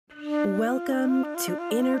Welcome to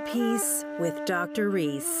Inner Peace with Dr.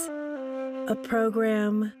 Reese, a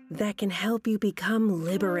program that can help you become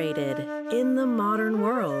liberated in the modern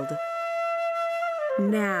world.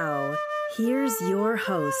 Now, here's your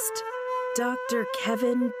host, Dr.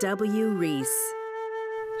 Kevin W. Reese.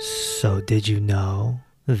 So did you know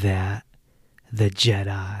that the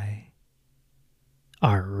Jedi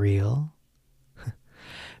are real?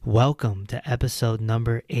 Welcome to episode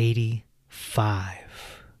number 85.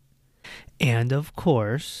 And of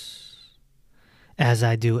course, as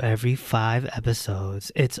I do every 5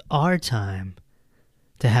 episodes, it's our time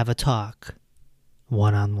to have a talk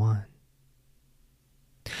one-on-one.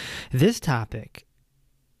 This topic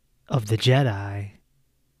of the Jedi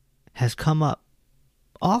has come up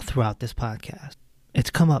all throughout this podcast. It's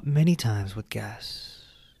come up many times with guests.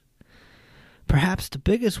 Perhaps the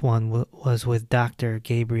biggest one was with Dr.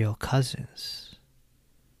 Gabriel Cousins.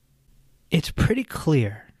 It's pretty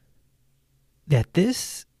clear that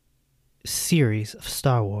this series of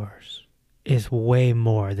Star Wars is way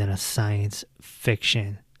more than a science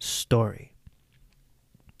fiction story.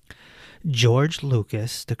 George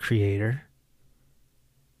Lucas, the creator,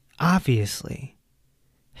 obviously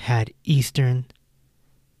had Eastern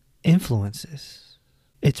influences.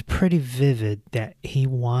 It's pretty vivid that he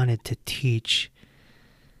wanted to teach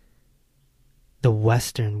the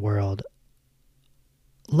Western world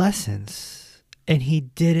lessons, and he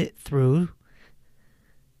did it through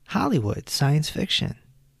Hollywood, science fiction.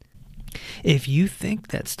 If you think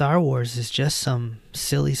that Star Wars is just some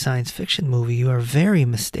silly science fiction movie, you are very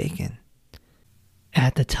mistaken.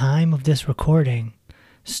 At the time of this recording,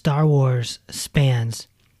 Star Wars spans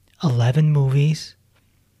 11 movies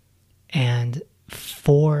and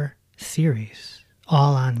 4 series,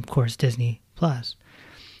 all on, of course, Disney Plus.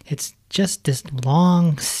 It's just this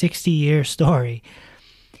long 60-year story.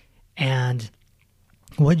 And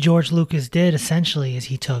what George Lucas did essentially is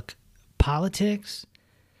he took politics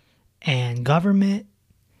and government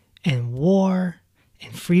and war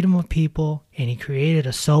and freedom of people, and he created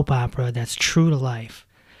a soap opera that's true to life.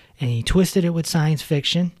 And he twisted it with science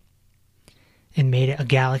fiction and made it a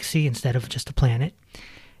galaxy instead of just a planet.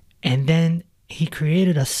 And then he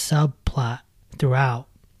created a subplot throughout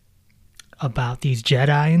about these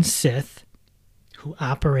Jedi and Sith who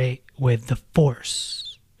operate with the Force.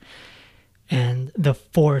 And the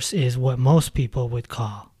Force is what most people would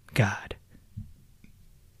call God.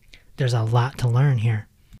 There's a lot to learn here.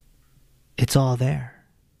 It's all there.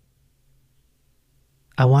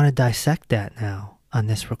 I want to dissect that now on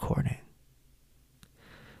this recording.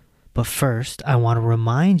 But first, I want to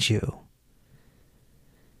remind you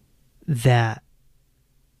that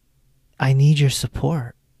I need your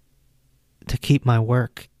support to keep my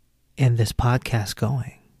work in this podcast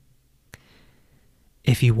going.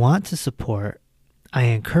 If you want to support, I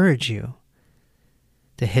encourage you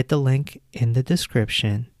to hit the link in the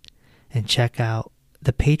description and check out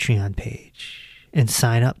the Patreon page and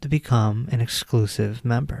sign up to become an exclusive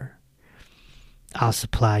member. I'll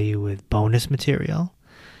supply you with bonus material,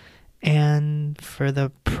 and for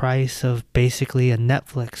the price of basically a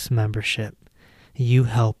Netflix membership, you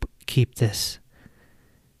help keep this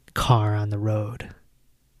car on the road,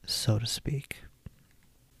 so to speak.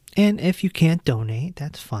 And if you can't donate,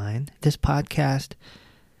 that's fine. This podcast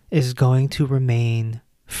is going to remain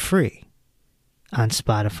free on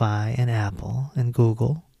Spotify and Apple and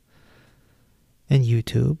Google and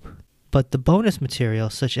YouTube. But the bonus material,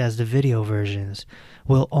 such as the video versions,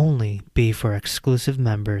 will only be for exclusive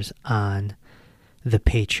members on the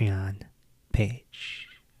Patreon page.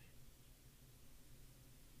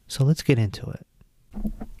 So let's get into it.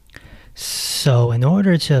 So in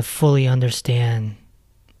order to fully understand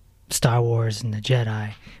Star Wars and the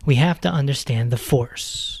Jedi, we have to understand the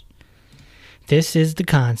Force. This is the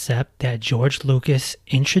concept that George Lucas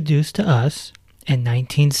introduced to us in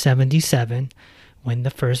 1977 when the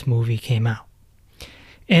first movie came out.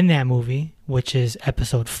 In that movie, which is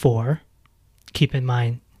episode 4, keep in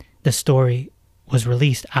mind the story was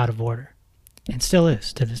released out of order and still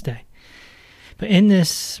is to this day. But in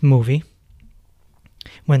this movie,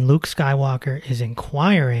 when Luke Skywalker is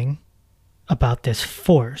inquiring about this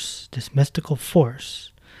force, this mystical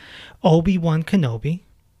force, Obi-Wan Kenobi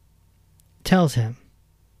tells him,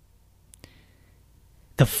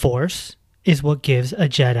 the Force is what gives a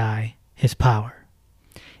Jedi his power.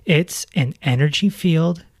 It's an energy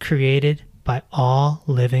field created by all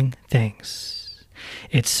living things.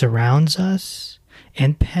 It surrounds us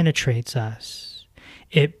and penetrates us.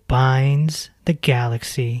 It binds the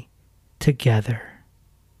galaxy together.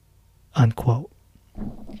 Unquote.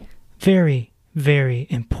 Very, very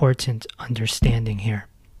important understanding here.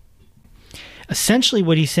 Essentially,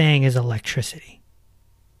 what he's saying is electricity.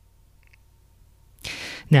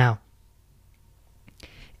 Now,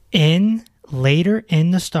 later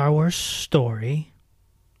in the Star Wars story,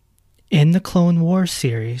 in the Clone Wars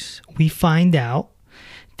series, we find out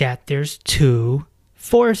that there's two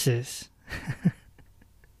forces.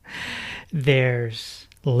 There's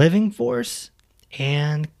living force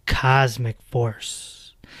and cosmic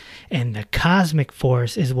force. And the cosmic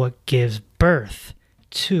force is what gives birth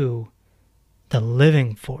to the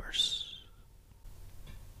living force.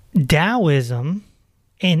 Taoism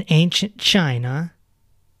in ancient China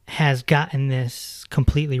has gotten this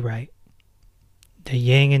completely right. The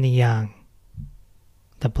yin and the yang,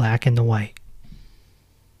 the black and the white.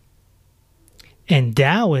 In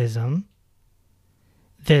Taoism,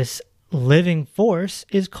 this living force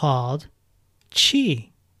is called qi.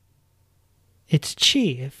 It's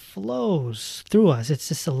qi. It flows through us. It's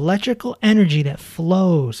this electrical energy that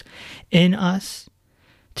flows in us,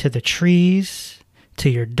 to the trees, to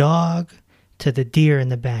your dog, to the deer in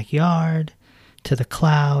the backyard, to the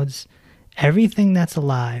clouds. Everything that's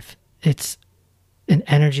alive, it's an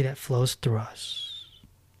energy that flows through us.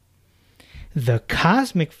 The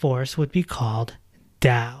cosmic force would be called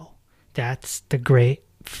Tao. That's the great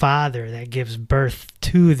Father that gives birth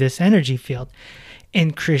to this energy field.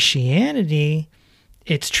 In Christianity,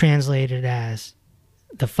 it's translated as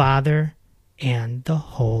the Father and the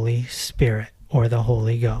Holy Spirit, or the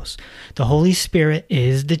Holy Ghost. The Holy Spirit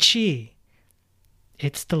is the Qi.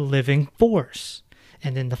 It's the living force.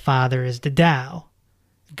 And then the Father is the Tao.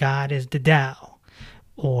 God is the Tao,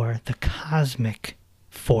 or the cosmic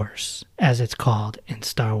force, as it's called in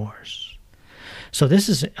Star Wars. So this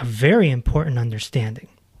is a very important understanding.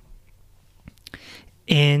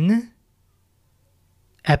 In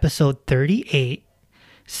episode 38,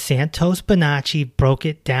 Santos Bonacci broke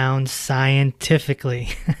it down scientifically.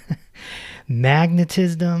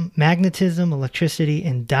 Magnetism, electricity,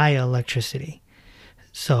 and dielectricity.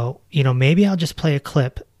 So, maybe I'll just play a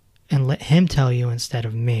clip and let him tell you instead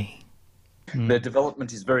of me. Their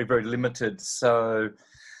development is very, very limited. So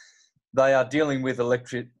they are dealing with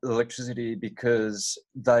electricity because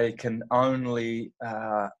they can only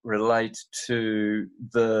relate to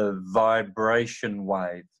the vibration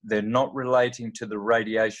wave. They're not relating to the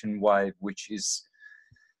radiation wave, which is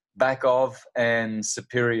back of and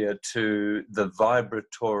superior to the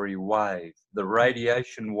vibratory wave. The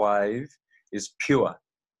radiation wave is pure.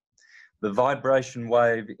 The vibration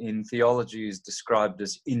wave in theology is described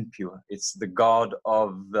as impure. It's the god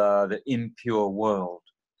of the impure world.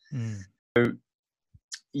 So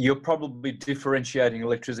you're probably differentiating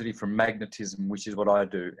electricity from magnetism, which is what I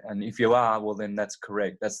do. And if you are, well, then that's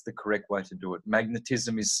correct. That's the correct way to do it.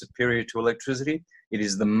 Magnetism is superior to electricity. It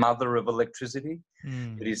is the mother of electricity.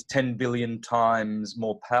 It is 10 billion times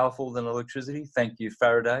more powerful than electricity. Thank you,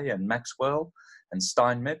 Faraday and Maxwell and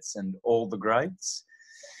Steinmetz and all the greats.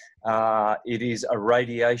 It is a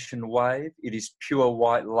radiation wave. It is pure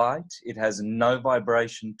white light. It has no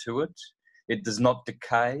vibration to it. It does not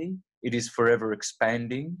decay. It is forever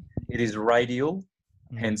expanding. It is radial,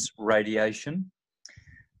 hence radiation.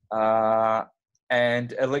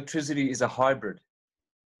 And electricity is a hybrid,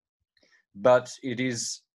 but it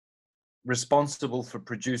is responsible for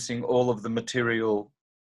producing all of the material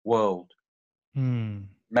world.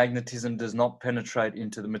 Magnetism does not penetrate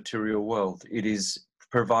into the material world. It is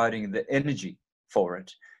providing the energy for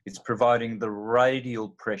it. It's providing the radial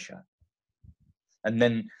pressure. And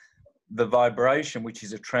then the vibration, which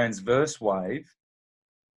is a transverse wave,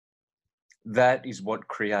 that is what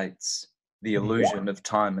creates the illusion of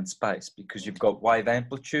time and space, because you've got wave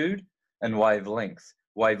amplitude and wavelength.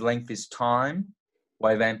 Wavelength is time,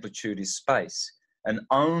 wave amplitude is space, and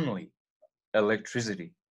only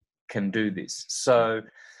electricity can do this. So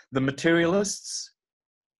the materialists,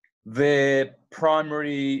 their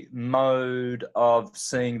primary mode of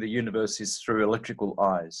seeing the universe is through electrical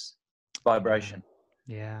eyes, vibration.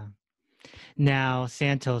 Yeah. Now,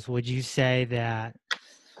 Santos, would you say that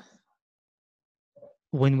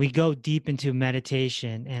when we go deep into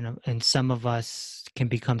meditation and some of us can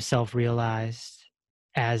become self-realized,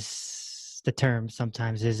 as the term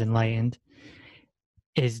sometimes is, enlightened,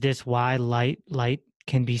 is this why light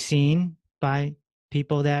can be seen by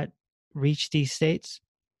people that reach these states?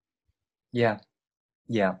 Yeah.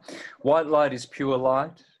 White light is pure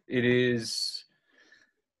light. It is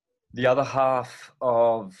the other half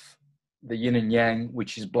of the yin and yang,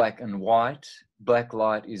 which is black and white. Black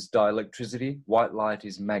light is dielectricity. White light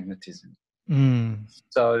is magnetism.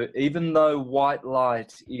 So even though white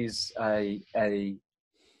light is a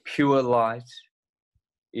pure light,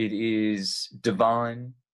 it is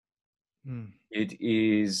divine. It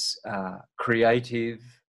is creative.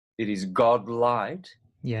 It is God light.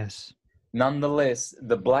 Yes. Nonetheless,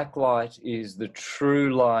 the black light is the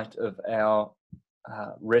true light of our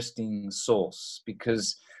resting source,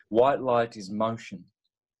 because white light is motion.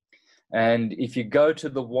 And if you go to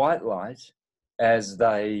the white light, as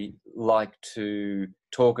they like to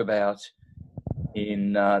talk about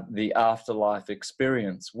in the afterlife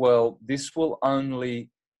experience, well, this will only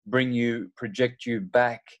project you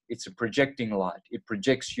back. It's a projecting light. It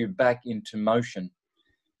projects you back into motion,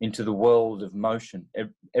 into the world of motion.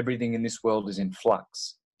 Everything in this world is in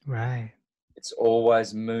flux. Right. It's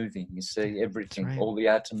always moving. You see everything, right. all the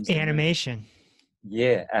atoms. Animation.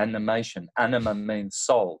 Yeah, animation. Anima means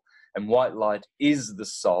soul. And white light is the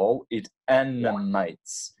soul. It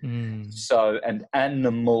animates. So, and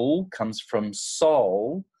animal comes from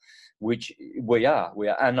soul, which we are. We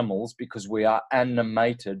are animals because we are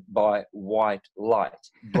animated by white light.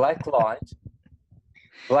 Black white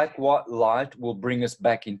light will bring us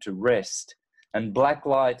back into rest. And black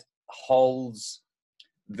light holds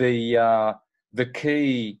the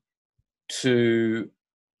key to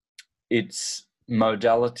its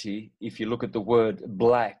modality. If you look at the word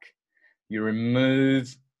black, you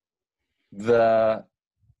remove the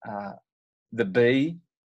B,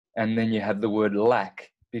 and then you have the word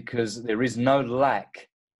lack, because there is no lack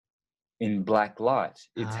in black light.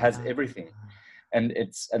 It has everything, and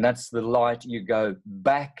that's the light you go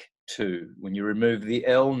back to. When you remove the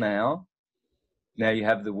L now you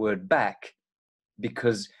have the word back,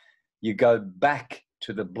 because you go back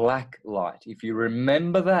to the black light. If you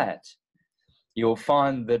remember that, you'll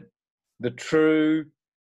find that the true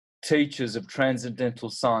teachers of transcendental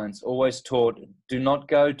science always taught, do not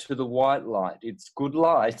go to the white light. It's good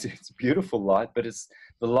light, it's beautiful light, but it's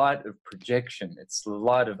the light of projection. It's the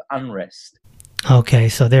light of unrest. Okay,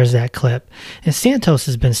 so there's that clip. And Santos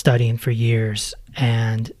has been studying for years,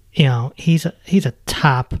 and he's a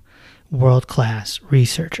top world-class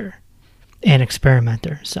researcher and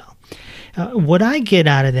experimenter. So what I get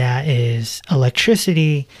out of that is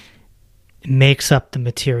electricity makes up the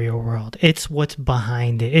material world. It's what's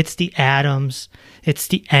behind it. It's the atoms. It's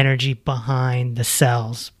the energy behind the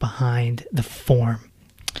cells, behind the form.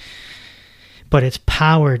 But it's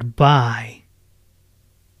powered by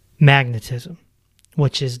magnetism,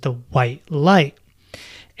 which is the white light.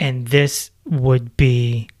 And this would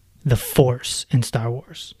be the Force in Star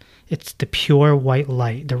Wars. It's the pure white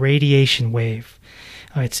light, the radiation wave.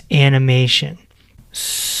 It's animation.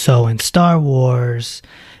 So in Star Wars,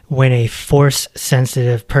 when a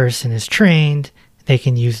Force-sensitive person is trained, they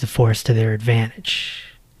can use the Force to their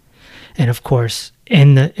advantage. And of course,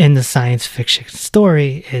 in the science fiction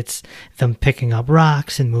story, it's them picking up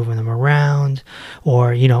rocks and moving them around,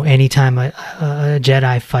 or anytime a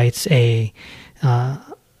Jedi fights a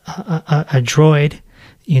droid,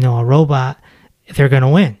 a robot, they're going to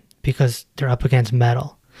win because they're up against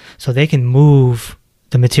metal. So they can move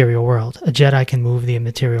the material world. A Jedi can move the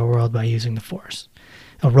material world by using the Force.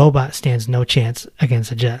 A robot stands no chance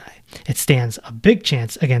against a Jedi. It stands a big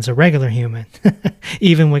chance against a regular human,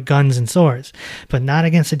 even with guns and swords, but not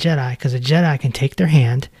against a Jedi, because a Jedi can take their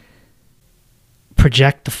hand,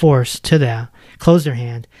 project the Force to them, close their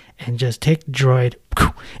hand, and just take the droid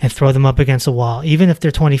and throw them up against a wall, even if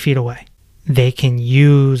they're 20 feet away. They can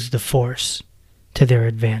use the Force to their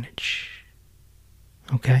advantage.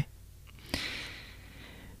 Okay?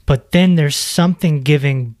 But then there's something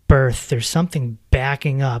giving birth, there's something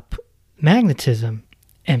backing up magnetism.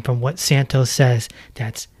 And from what Santos says,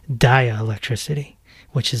 that's dielectricity,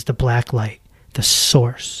 which is the black light, the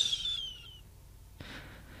source.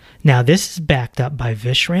 Now, this is backed up by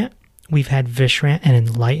Vishrant. We've had Vishrant, an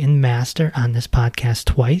enlightened master, on this podcast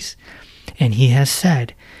twice. And he has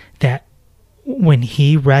said that when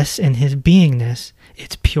he rests in his beingness,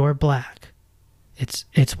 it's pure black.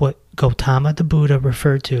 It's what Gautama the Buddha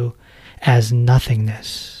referred to as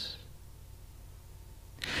nothingness.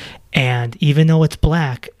 And even though it's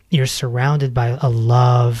black, you're surrounded by a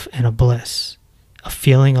love and a bliss, a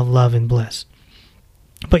feeling of love and bliss.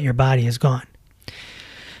 But your body is gone.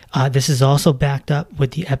 This is also backed up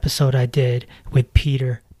with the episode I did with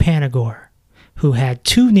Peter Panagore, who had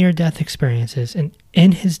 2 near-death experiences. And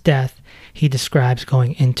in his death, he describes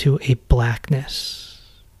going into a blackness.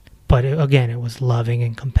 But again, it was loving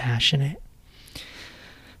and compassionate.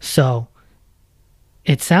 So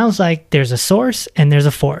it sounds like there's a source and there's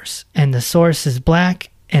a force. And the source is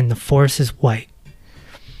black and the force is white.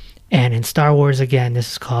 And in Star Wars, again,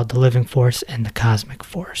 this is called the living force and the cosmic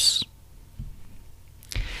force.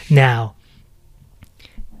 Now,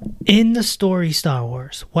 in the story Star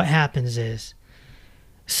Wars, what happens is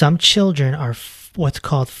some children are what's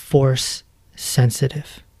called force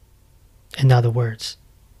sensitive. In other words,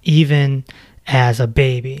 even as a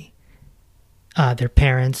baby, their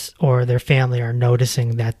parents or their family are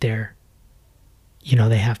noticing that they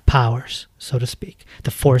have powers, so to speak.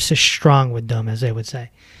 The Force is strong with them, as they would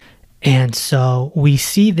say. And so we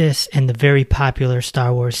see this in the very popular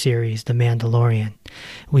Star Wars series, The Mandalorian.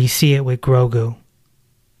 We see it with Grogu,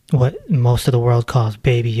 what most of the world calls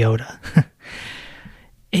Baby Yoda.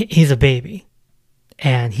 He's a baby,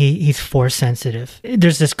 and he's Force sensitive.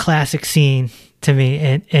 There's this classic scene to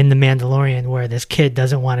me in The Mandalorian where this kid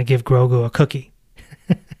doesn't want to give Grogu a cookie.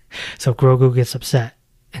 So Grogu gets upset,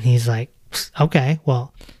 and he's like, okay,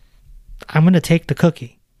 well, I'm going to take the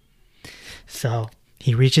cookie. So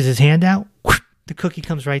he reaches his hand out, the cookie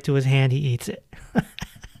comes right to his hand, he eats it.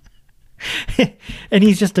 And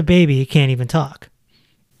he's just a baby, he can't even talk.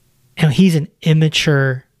 And he's an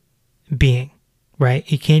immature being, right?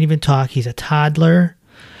 He can't even talk, he's a toddler.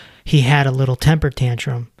 He had a little temper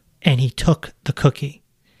tantrum, and he took the cookie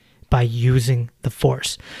by using the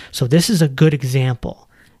Force. So this is a good example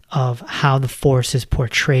of how the Force is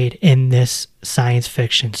portrayed in this science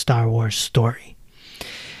fiction Star Wars story.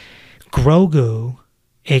 Grogu,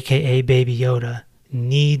 aka Baby Yoda,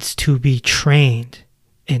 needs to be trained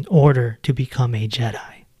in order to become a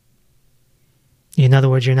Jedi. In other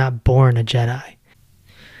words, you're not born a Jedi.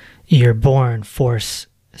 You're born Force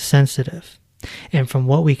sensitive. And from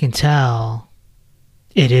what we can tell,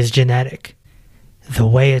 it is genetic. The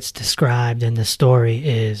way it's described in the story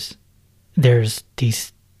is there's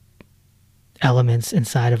these elements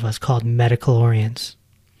inside of us called metachlorians.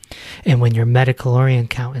 And when your metachlorian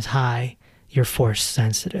count is high, you're Force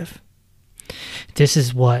sensitive. This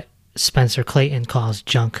is what Spencer Clayton calls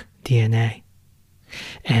junk DNA.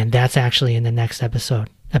 And that's actually in the next episode,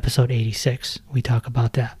 episode 86. We talk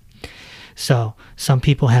about that. So some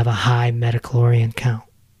people have a high metachlorian count.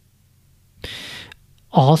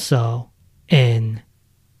 Also in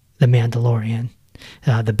The Mandalorian,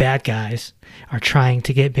 the bad guys are trying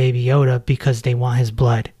to get Baby Yoda because they want his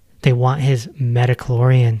blood. They want his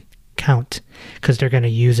metachlorian count because they're going to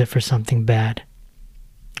use it for something bad.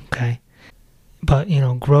 Okay? But,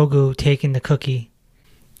 Grogu taking the cookie,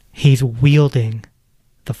 he's wielding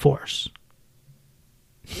the Force.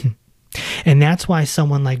 And that's why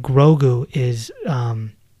someone like Grogu is a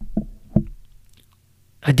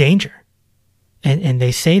danger. And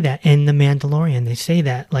they say that in The Mandalorian. They say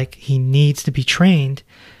that like he needs to be trained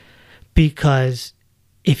because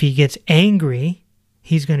if he gets angry,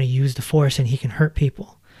 he's going to use the Force and he can hurt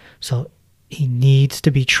people. So he needs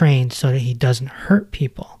to be trained so that he doesn't hurt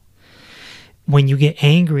people. When you get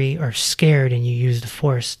angry or scared and you use the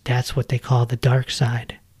Force, that's what they call the dark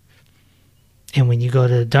side. And when you go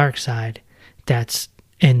to the dark side, that's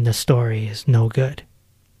in the story is no good.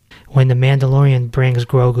 When the Mandalorian brings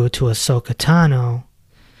Grogu to Ahsoka Tano,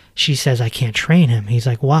 she says, I can't train him. He's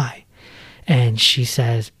like, why? And she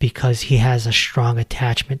says, because he has a strong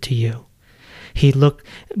attachment to you. Little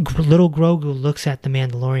Grogu looks at the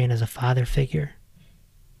Mandalorian as a father figure.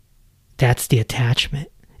 That's the attachment.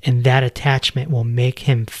 And that attachment will make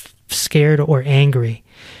him scared or angry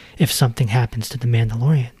if something happens to the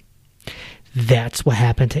Mandalorian. That's what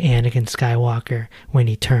happened to Anakin Skywalker when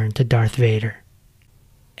he turned to Darth Vader.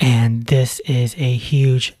 And this is a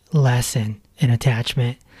huge lesson in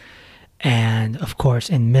attachment. And of course,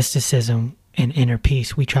 in mysticism and inner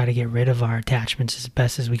peace, we try to get rid of our attachments as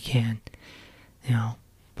best as we can.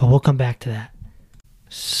 But we'll come back to that.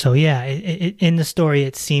 So yeah, in the story,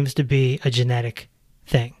 it seems to be a genetic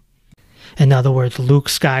thing. In other words, Luke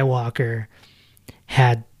Skywalker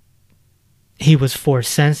he was Force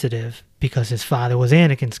sensitive because his father was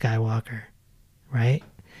Anakin Skywalker, right?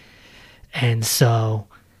 And so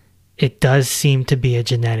it does seem to be a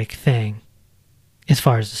genetic thing as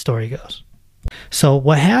far as the story goes. So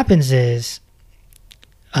what happens is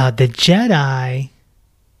the Jedi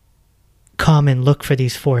come and look for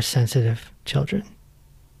these Force sensitive children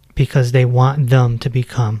because they want them to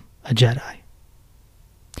become a Jedi.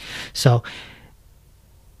 So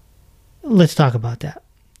let's talk about that.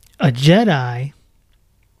 A Jedi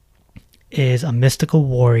is a mystical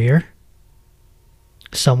warrior,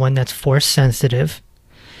 someone that's Force sensitive,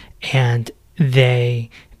 and they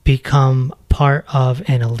become part of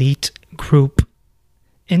an elite group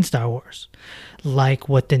in Star Wars, like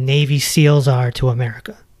what the Navy SEALs are to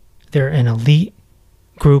America. They're an elite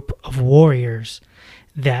group of warriors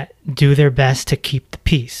that do their best to keep the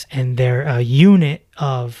peace, and they're a unit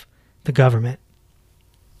of the government.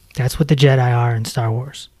 That's what the Jedi are in Star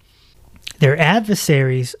Wars. Their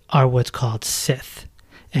adversaries are what's called Sith,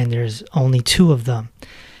 and there's only 2 of them.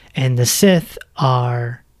 And the Sith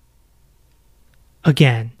are,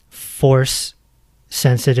 again, force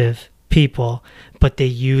sensitive people, but they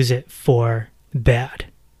use it for bad.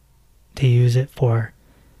 They use it for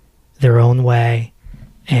their own way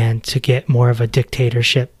and to get more of a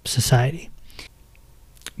dictatorship society.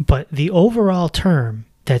 But the overall term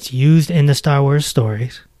that's used in the Star Wars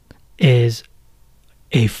stories is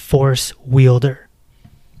a force wielder.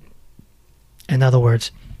 In other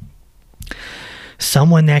words,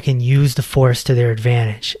 someone that can use the force to their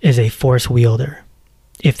advantage is a force wielder.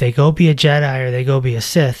 If they go be a Jedi or they go be a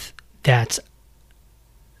Sith, that's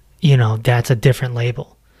a different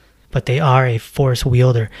label. But they are a force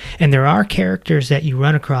wielder. And there are characters that you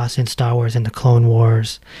run across in Star Wars, in the Clone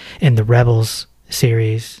Wars, in the Rebels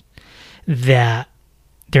series, that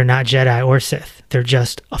they're not Jedi or Sith. They're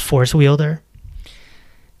just a force wielder.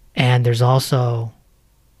 And there's also,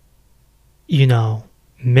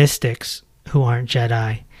 mystics who aren't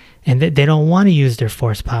Jedi. And they don't want to use their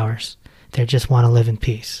force powers. They just want to live in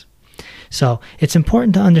peace. So it's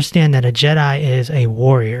important to understand that a Jedi is a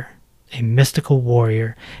warrior, a mystical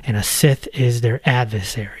warrior, and a Sith is their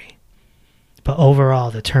adversary. But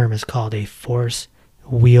overall, the term is called a force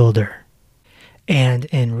wielder. And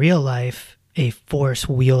in real life, a force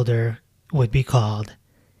wielder would be called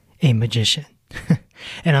a magician.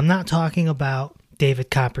 And I'm not talking about David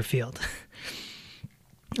Copperfield.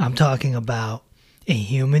 I'm talking about a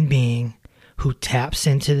human being who taps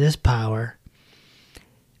into this power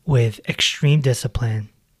with extreme discipline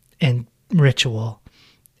and ritual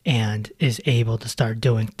and is able to start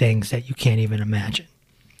doing things that you can't even imagine.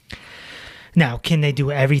 Now, can they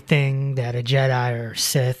do everything that a Jedi or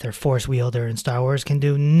Sith or Force wielder in Star Wars can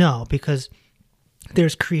do? No, because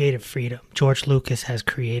there's creative freedom. George Lucas has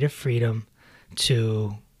creative freedom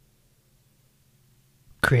to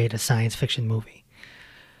create a science fiction movie.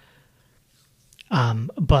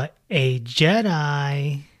 But a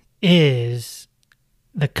Jedi is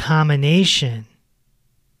the combination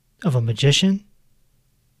of a magician,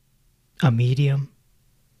 a medium,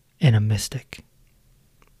 and a mystic.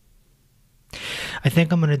 I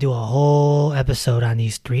think I'm going to do a whole episode on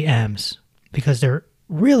these 3 M's because they're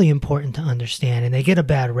really important to understand and they get a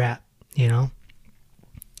bad rap,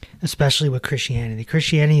 especially with Christianity.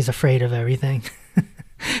 Christianity is afraid of everything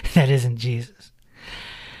that isn't Jesus.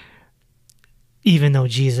 Even though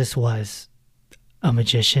Jesus was a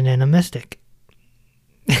magician and a mystic.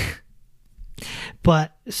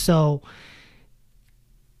 But so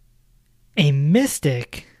a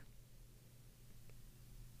mystic,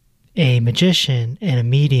 a magician, and a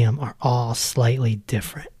medium are all slightly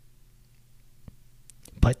different.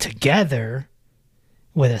 But together,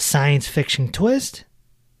 with a science fiction twist,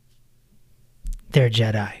 they're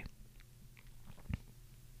Jedi.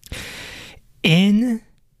 In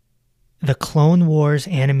the Clone Wars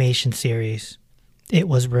animation series, it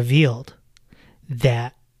was revealed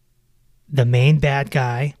that the main bad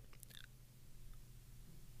guy,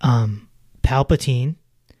 Palpatine,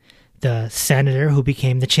 the senator who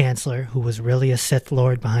became the chancellor, who was really a Sith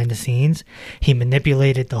Lord behind the scenes, he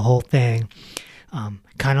manipulated the whole thing.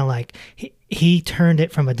 Kind of like he turned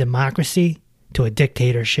it from a democracy to a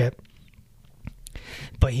dictatorship.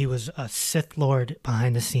 But he was a Sith Lord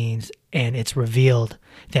behind the scenes, and it's revealed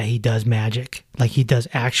that he does magic. Like he does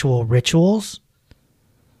actual rituals.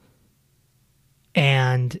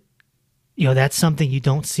 And, that's something you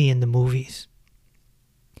don't see in the movies.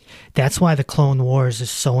 That's why the Clone Wars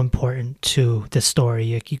is so important to the story.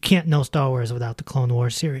 You can't know Star Wars without the Clone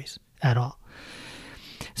Wars series at all.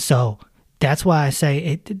 So that's why I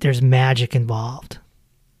say there's magic involved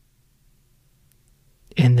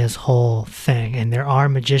in this whole thing. And there are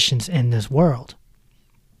magicians in this world.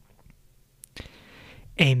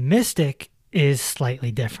 A mystic is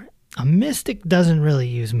slightly different. A mystic doesn't really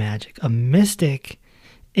use magic. A mystic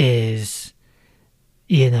is,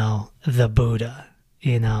 the Buddha.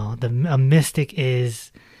 A mystic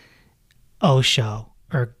is Osho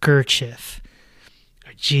or Gurdjieff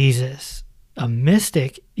or Jesus. A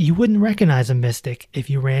mystic, you wouldn't recognize a mystic if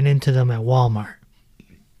you ran into them at Walmart.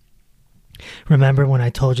 Remember when I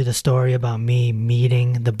told you the story about me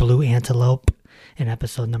meeting the blue antelope in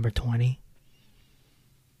episode number 20?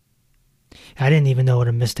 I didn't even know what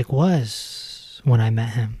a mystic was when I met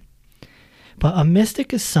him. But a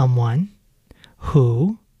mystic is someone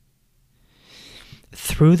who,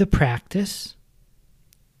 through the practice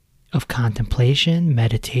of contemplation,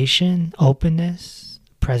 meditation, openness,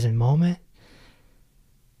 present moment,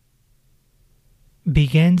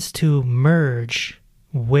 begins to merge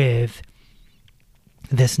with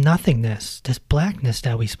this nothingness, this blackness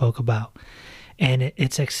that we spoke about. And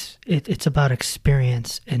it's about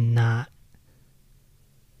experience and not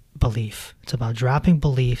belief. It's about dropping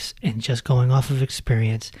beliefs and just going off of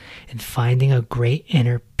experience and finding a great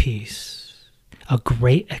inner peace, a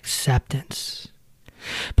great acceptance.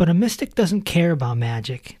 But a mystic doesn't care about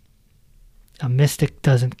magic. A mystic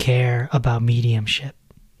doesn't care about mediumship.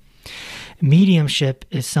 Mediumship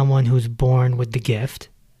is someone who's born with the gift,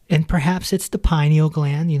 and perhaps it's the pineal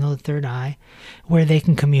gland, the third eye, where they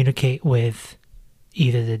can communicate with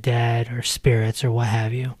either the dead or spirits or what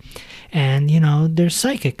have you. And, they're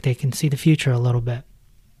psychic. They can see the future a little bit.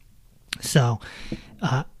 So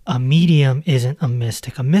a medium isn't a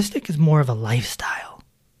mystic. A mystic is more of a lifestyle.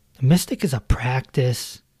 A mystic is a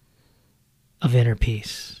practice of inner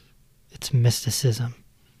peace. It's mysticism.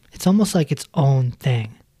 It's almost like its own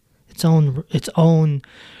thing. Its own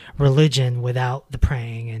religion without the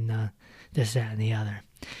praying and this, that, and the other.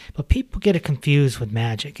 But people get it confused with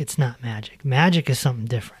magic. It's not magic. Magic is something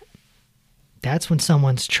different. That's when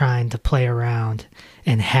someone's trying to play around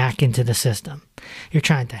and hack into the system. You're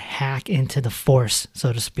trying to hack into the force,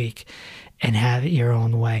 so to speak, and have it your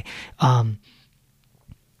own way. The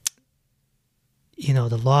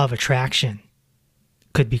law of attraction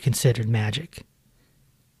could be considered magic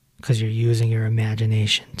because you're using your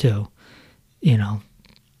imagination to,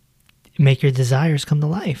 make your desires come to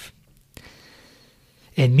life.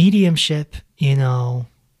 And mediumship, there's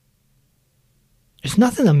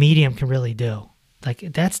nothing a medium can really do. Like,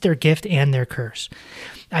 that's their gift and their curse.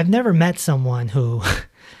 I've never met someone who,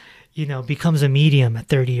 becomes a medium at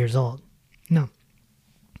 30 years old. No.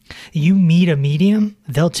 You meet a medium,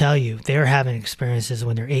 they'll tell you they're having experiences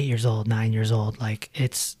when they're 8 years old, 9 years old. Like,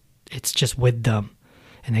 it's just with them,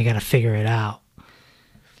 and they got to figure it out.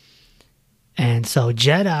 And so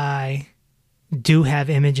Jedi do have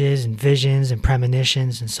images and visions and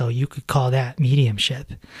premonitions, and so you could call that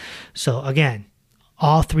mediumship. So again,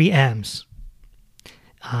 all three M's,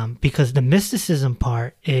 because the mysticism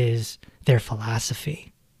part is their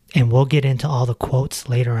philosophy, and we'll get into all the quotes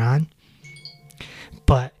later on.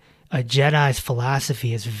 But a Jedi's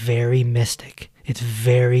philosophy is very mystic. It's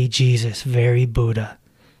very Jesus, very Buddha,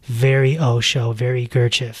 very Osho, very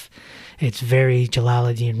Gurdjieff. It's very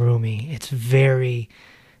Jalaluddin Rumi. It's very,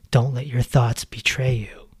 don't let your thoughts betray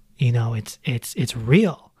you. It's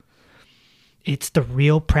real. It's the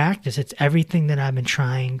real practice. It's everything that I've been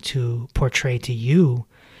trying to portray to you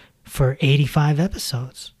for 85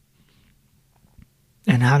 episodes.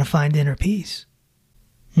 And how to find inner peace.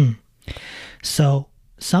 So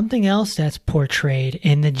something else that's portrayed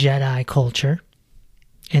in the Jedi culture,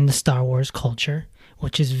 in the Star Wars culture,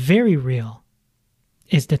 which is very real,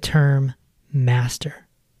 is the term master.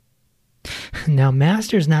 Now,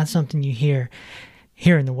 master is not something you hear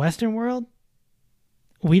here in the Western world.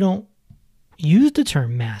 We don't use the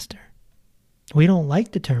term master. We don't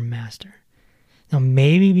like the term master. Now,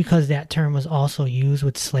 maybe because that term was also used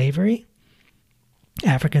with slavery,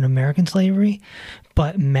 African American slavery,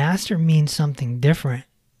 but master means something different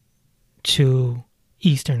to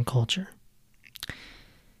Eastern culture.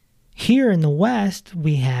 Here in the West,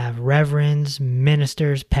 we have reverends,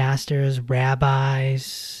 ministers, pastors,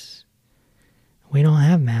 rabbis. We don't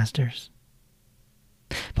have masters.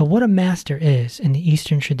 But what a master is in the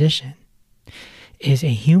Eastern tradition is a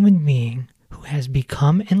human being who has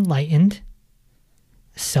become enlightened,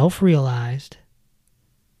 self-realized.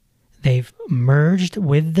 They've merged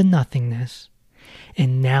with the nothingness,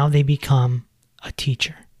 and now they become a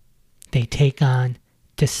teacher. They take on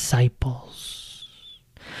disciples.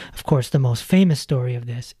 Of course, the most famous story of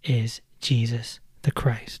this is Jesus the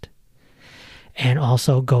Christ, and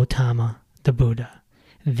also Gautama the Buddha.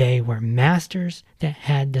 They were masters that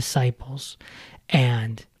had disciples,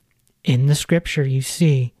 and in the scripture you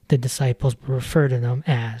see the disciples refer to them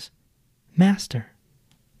as master.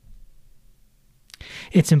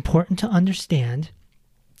 It's important to understand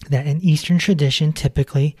that in Eastern tradition,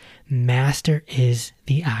 typically, master is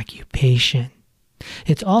the occupation.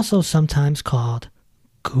 It's also sometimes called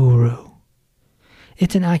guru.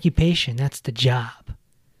 It's an occupation. That's the job.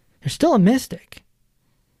 There's still a mystic.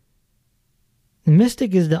 The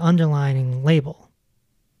mystic is the underlining label.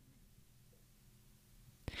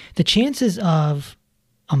 The chances of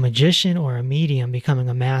a magician or a medium becoming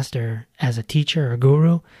a master as a teacher or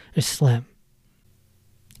guru is slim.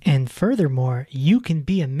 And furthermore, you can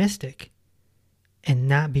be a mystic and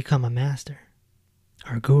not become a master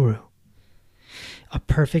or guru. A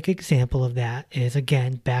perfect example of that is,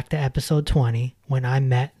 again, back to episode 20, when I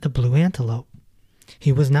met the blue antelope.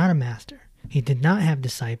 He was not a master. He did not have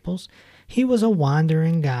disciples. He was a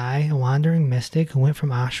wandering guy, a wandering mystic who went from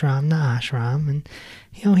ashram to ashram, and,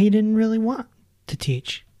 he didn't really want to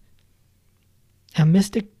teach. A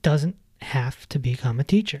mystic doesn't have to become a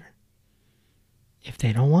teacher. if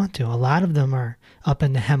they don't want to. A lot of them are up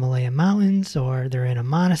in the Himalayan mountains, or they're in a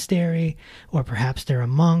monastery, or perhaps they're a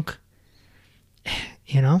monk,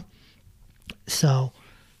 you know? So,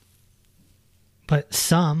 but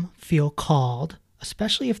some feel called,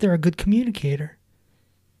 especially if they're a good communicator,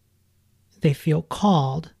 they feel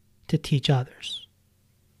called to teach others.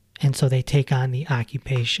 And so they take on the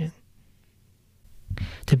occupation.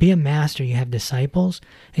 To be a master, you have disciples,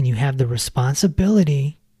 and you have the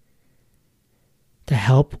responsibility to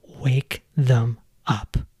help wake them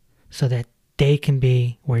up so that they can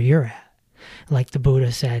be where you're at. Like the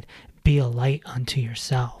Buddha said, be a light unto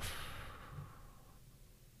yourself.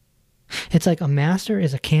 It's like a master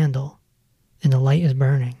is a candle and the light is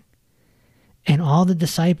burning. And all the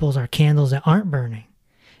disciples are candles that aren't burning.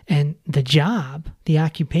 And the job, the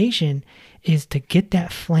occupation, is to get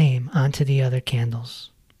that flame onto the other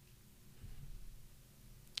candles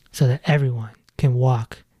so that everyone can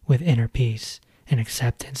walk with inner peace and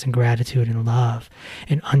acceptance and gratitude and love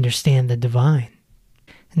and understand the divine.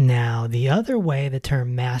 Now, the other way the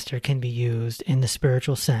term master can be used in the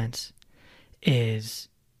spiritual sense is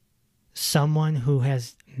someone who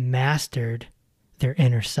has mastered their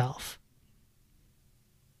inner self.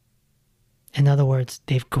 In other words,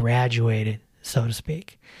 they've graduated, so to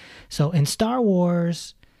speak. So in Star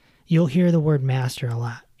Wars, you'll hear the word master a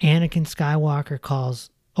lot. Anakin Skywalker calls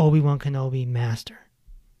Obi-Wan Kenobi master.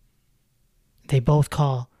 They both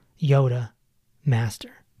call Yoda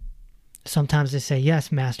master. Sometimes they say,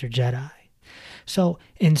 yes, Master Jedi. So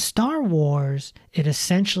in Star Wars, it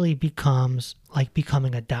essentially becomes like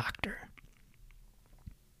becoming a doctor.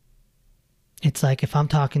 It's like if I'm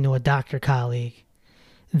talking to a doctor colleague,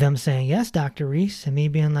 them saying, yes, Dr. Reese, and me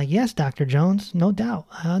being like, yes, Dr. Jones, no doubt,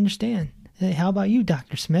 I understand. Hey, how about you,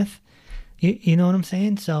 Dr. Smith? You know what I'm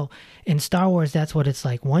saying? So in Star Wars, that's what it's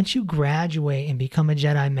like. Once you graduate and become a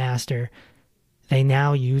Jedi Master, they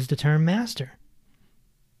now use the term master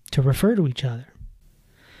to refer to each other.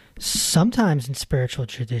 Sometimes in spiritual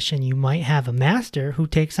tradition, you might have a master who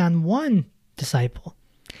takes on one disciple,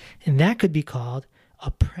 and that could be called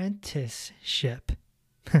apprenticeship.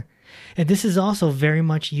 And this is also very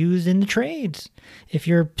much used in the trades. If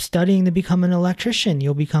you're studying to become an electrician,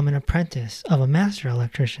 you'll become an apprentice of a master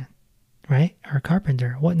electrician, right? Or a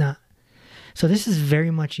carpenter, whatnot. So this is very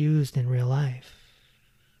much used in real life.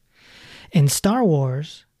 In Star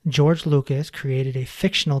Wars, George Lucas created a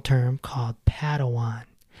fictional term called Padawan,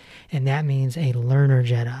 and that means a learner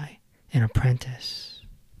Jedi, an apprentice.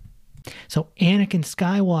 So Anakin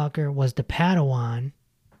Skywalker was the Padawan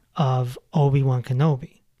of Obi-Wan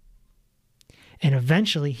Kenobi. And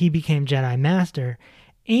eventually he became Jedi Master,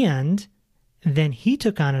 and then he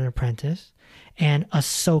took on an apprentice, and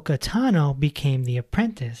Ahsoka Tano became the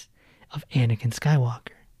apprentice of Anakin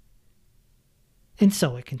Skywalker. And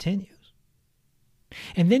so it continues.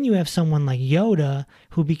 And then you have someone like Yoda,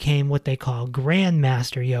 who became what they call Grand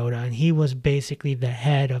Master Yoda, and he was basically the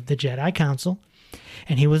head of the Jedi Council,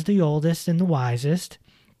 and he was the oldest and the wisest.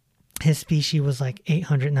 His species was like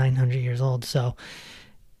 800, 900 years old, so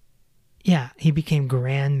yeah, he became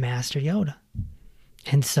Grand Master Yoda.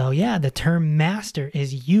 And so, yeah, the term master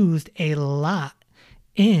is used a lot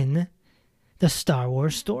in the Star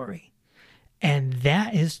Wars story. And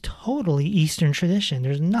that is totally Eastern tradition.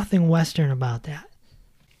 There's nothing Western about that.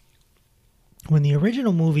 When the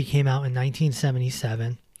original movie came out in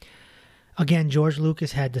 1977, again, George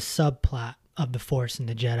Lucas had the subplot of the Force and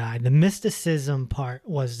the Jedi. The mysticism part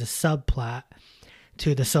was the subplot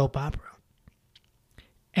to the soap opera.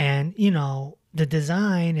 And, you know, the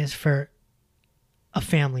design is for a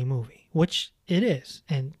family movie, which it is.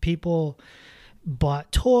 And people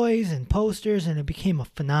bought toys and posters, and it became a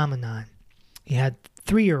phenomenon. You had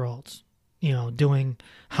 3-year-olds, you know, doing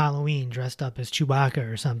Halloween dressed up as Chewbacca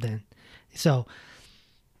or something. So,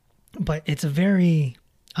 but it's a very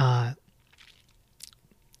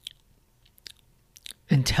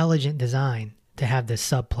intelligent design to have this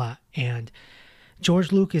subplot. And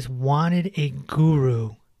George Lucas wanted a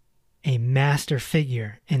guru, a master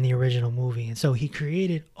figure in the original movie. And so he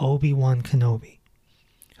created Obi-Wan Kenobi,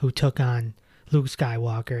 who took on Luke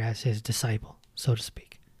Skywalker as his disciple, so to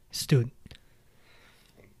speak, student.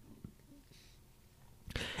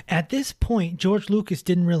 At this point, George Lucas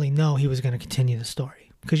didn't really know he was going to continue the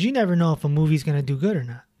story, because you never know if a movie's going to do good or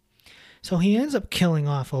not. So he ends up killing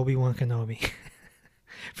off Obi-Wan Kenobi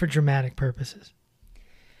for dramatic purposes.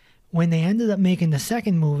 When they ended up making the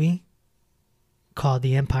second movie, called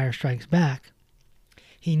The Empire Strikes Back,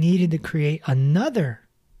 he needed to create another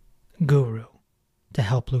guru to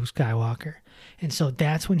help Luke Skywalker. And so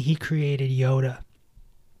that's when he created Yoda.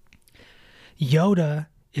 Yoda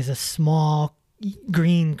is a small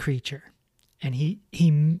green creature,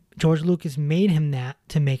 And George Lucas made him that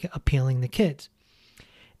to make it appealing to kids.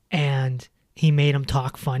 And he made him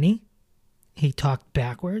talk funny. He talked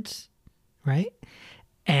backwards, right?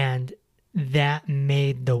 And that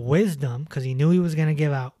made the wisdom, because he knew he was going to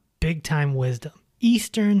give out big time wisdom.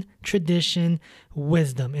 Eastern tradition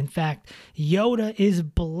wisdom. In fact, Yoda is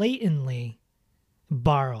blatantly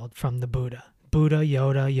borrowed from the Buddha. Buddha,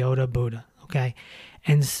 Yoda, Yoda, Buddha. Okay?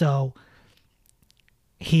 And so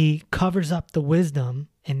he covers up the wisdom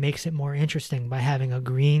and makes it more interesting by having a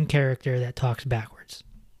green character that talks backwards.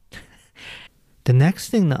 The next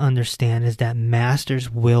thing to understand is that masters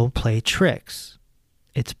will play tricks.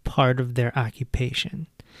 It's part of their occupation.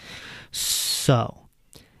 So,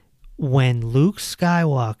 when Luke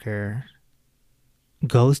Skywalker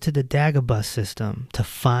goes to the Dagobah system to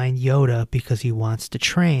find Yoda because he wants to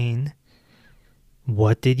train,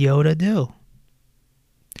 what did Yoda do?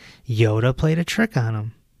 Yoda played a trick on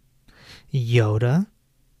him. Yoda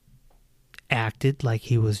acted like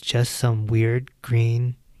he was just some weird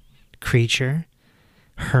green creature,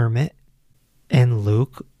 hermit, and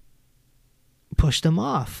Luke pushed him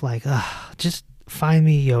off. Like, just find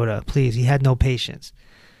me Yoda, please. He had no patience.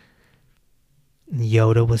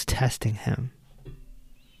 Yoda was testing him.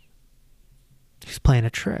 He's playing a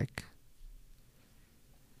trick.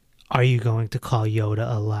 Are you going to call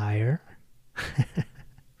Yoda a liar?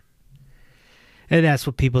 And that's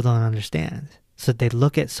what people don't understand. So they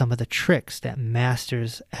look at some of the tricks that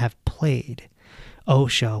masters have played.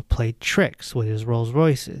 Osho played tricks with his Rolls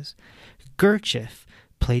Royces. Gurdjieff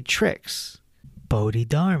played tricks.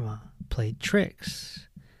 Bodhidharma played tricks.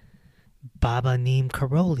 Baba Neem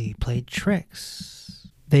Karoli played tricks.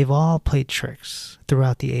 They've all played tricks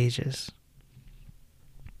throughout the ages.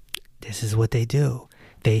 This is what they do.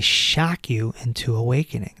 They shock you into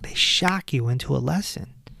awakening. They shock you into a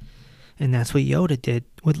lesson. And that's what Yoda did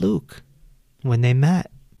with Luke when they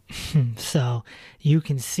met. So you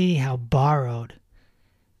can see how borrowed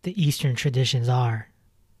the Eastern traditions are.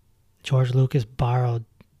 George Lucas borrowed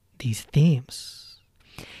these themes.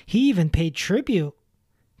 He even paid tribute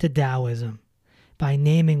to Taoism by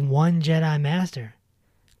naming one Jedi Master,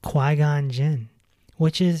 Qui-Gon Jinn,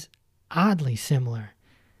 which is oddly similar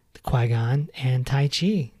to Qui-Gon and Tai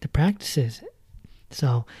Chi, the practices.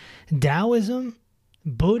 So Taoism,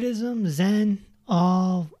 Buddhism, Zen,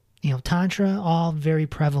 all, Tantra, all very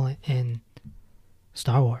prevalent in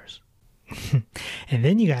Star Wars. And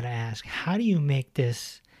then you got to ask, how do you make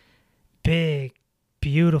this big,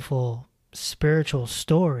 beautiful, spiritual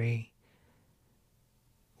story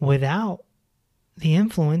without the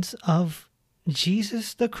influence of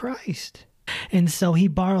Jesus the Christ? And so he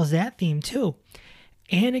borrows that theme too.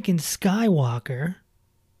 Anakin Skywalker,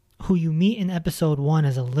 who you meet in episode 1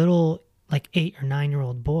 as a little 8 or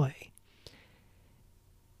 9-year-old boy,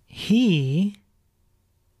 he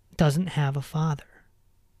doesn't have a father.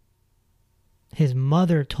 His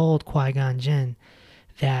mother told Qui-Gon Jinn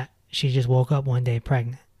that she just woke up one day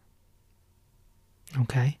pregnant.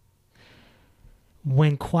 Okay?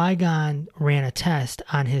 When Qui-Gon ran a test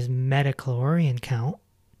on his metachlorian count,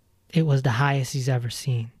 it was the highest he's ever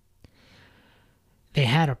seen. They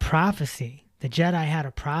had a prophecy. The Jedi had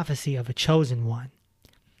a prophecy of a chosen one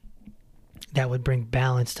that would bring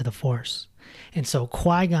balance to the Force. And so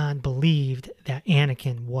Qui-Gon believed that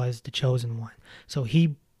Anakin was the chosen one. So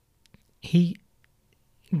he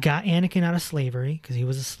got Anakin out of slavery, because he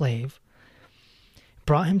was a slave,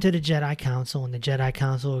 brought him to the Jedi Council, and the Jedi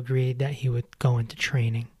Council agreed that he would go into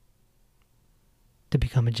training to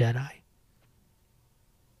become a Jedi.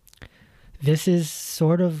 This is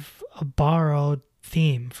sort of a borrowed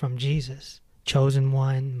theme from Jesus. Chosen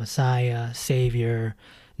one, Messiah, Savior,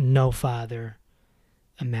 no father,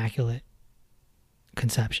 immaculate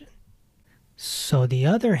conception. So the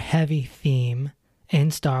other heavy theme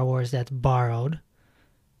in Star Wars that's borrowed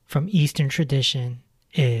from Eastern tradition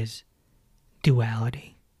is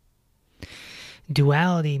duality.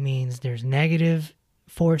 Duality means there's negative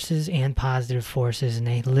forces and positive forces, and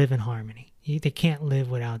they live in harmony. They can't live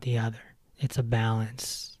without the other. It's a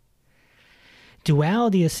balance.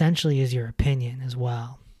 Duality essentially is your opinion as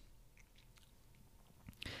well.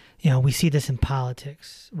 We see this in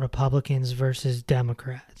politics, Republicans versus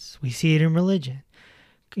Democrats. We see it in religion,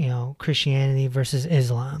 Christianity versus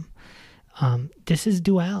Islam. This is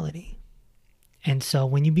duality. And so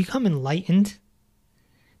when you become enlightened,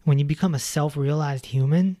 when you become a self-realized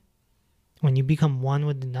human, when you become one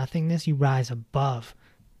with the nothingness, you rise above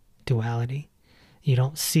duality. You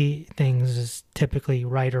don't see things as typically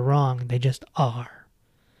right or wrong. They just are.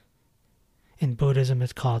 In Buddhism,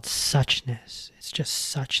 it's called suchness. It's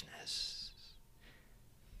just suchness.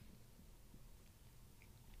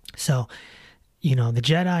 So The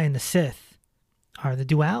Jedi and the Sith are the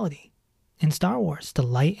duality in Star Wars, the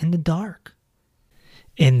light and the dark.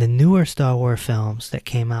 In the newer Star Wars films that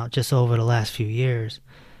came out just over the last few years,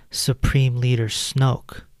 Supreme Leader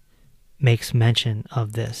Snoke makes mention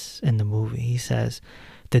of this in the movie. He says,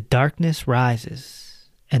 "The darkness rises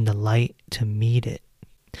and the light to meet it."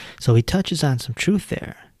 So he touches on some truth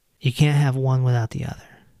there. You can't have one without the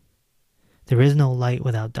other. There is no light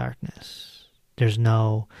without darkness. There's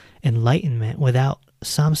no enlightenment without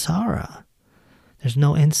samsara. There's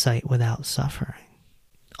no insight without suffering.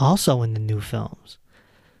 Also in the new films,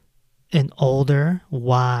 an older,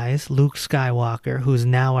 wise Luke Skywalker, who's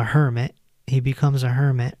now a hermit, he becomes a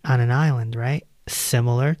hermit on an island, right?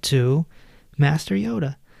 Similar to Master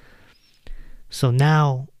Yoda. So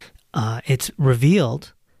now it's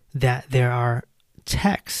revealed that there are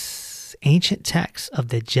texts, ancient texts of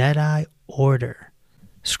the Jedi Order,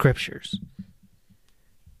 scriptures.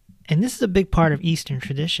 And this is a big part of Eastern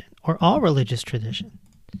tradition, or all religious tradition.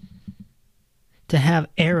 To have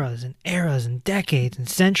eras and eras and decades and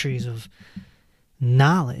centuries of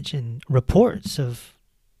knowledge and reports of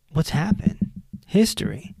what's happened,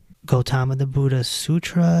 history. Gautama the Buddha's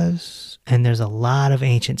sutras, and there's a lot of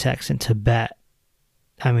ancient texts in Tibet.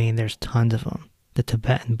 I mean, there's tons of them. The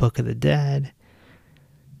Tibetan Book of the Dead.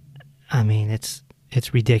 I mean, it's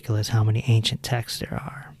ridiculous how many ancient texts there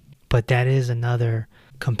are. But that is another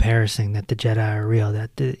comparison, that the Jedi are real,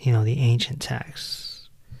 that the ancient texts.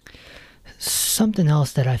 Something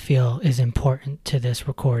else that I feel is important to this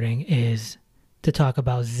recording is to talk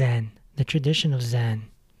about Zen, the tradition of Zen,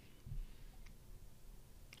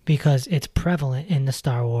 because it's prevalent in the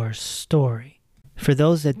Star Wars story. For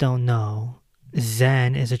those that don't know,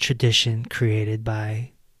 Zen is a tradition created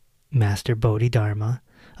by Master Bodhidharma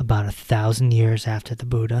about 1,000 years after the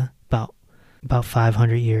Buddha, about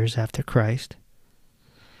 500 years after Christ.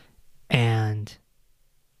 And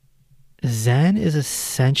Zen is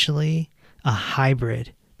essentially a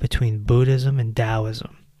hybrid between Buddhism and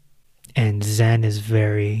Taoism. And Zen is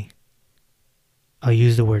I'll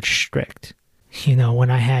use the word strict.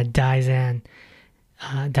 When I had Daizan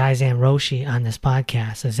Roshi on this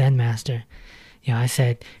podcast, a Zen master, I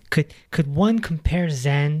said, could one compare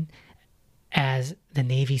Zen as the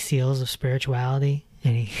Navy SEALs of spirituality?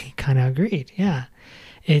 And he kind of agreed. Yeah,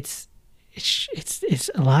 it's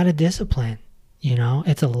a lot of discipline.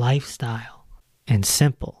 It's a lifestyle and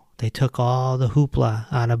simple. They took all the hoopla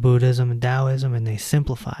out of Buddhism and Taoism and they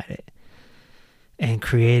simplified it and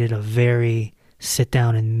created a very sit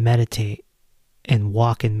down and meditate and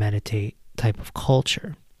walk and meditate type of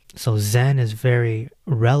culture. So Zen is very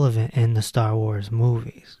relevant in the Star Wars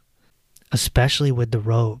movies, especially with the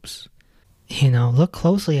robes. Look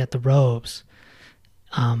closely at the robes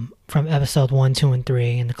from episode 1, 2, and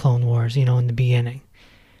 3 in the Clone Wars, in the beginning.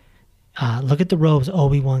 Look at the robes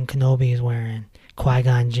Obi-Wan Kenobi is wearing,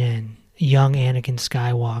 Qui-Gon Jinn, young Anakin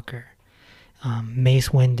Skywalker, Mace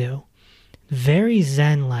Windu. Very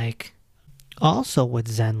Zen-like. Also what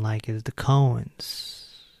Zen-like is the koans.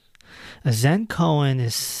 A Zen koan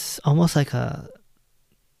is almost like a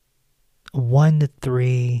 1 to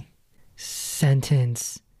 3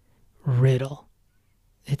 sentence riddle.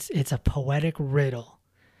 It's a poetic riddle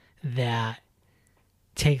that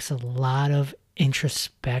takes a lot of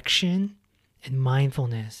introspection and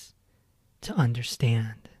mindfulness to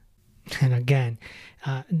understand. And again,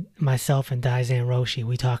 myself and Daizan Roshi,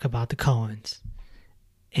 we talk about the koans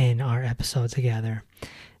in our episode together.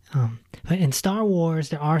 But in Star Wars,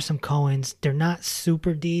 there are some koans. They're not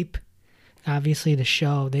super deep. Obviously, the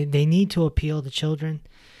show, they need to appeal to children.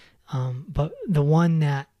 But the one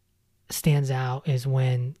that stands out is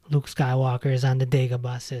when Luke Skywalker is on the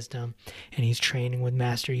Dagobah system and he's training with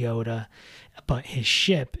Master Yoda, but his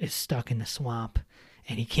ship is stuck in the swamp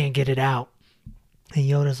and he can't get it out. And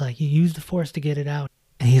Yoda's like, "You use the Force to get it out."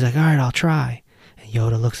 And he's like, "All right, I'll try." And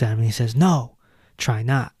Yoda looks at him and he says, "No, try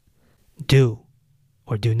not. Do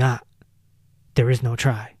or do not. There is no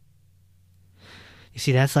try." You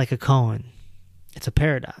see, that's like a koan. It's a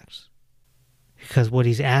paradox. Because what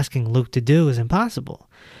he's asking Luke to do is impossible.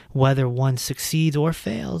 Whether one succeeds or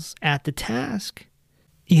fails at the task,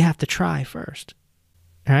 you have to try first.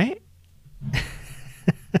 Right?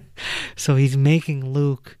 So he's making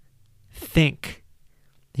Luke think.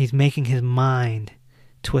 He's making his mind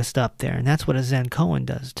twist up there. And that's what a Zen koan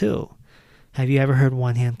does too. Have you ever heard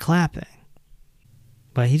one hand clapping?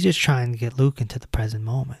 But he's just trying to get Luke into the present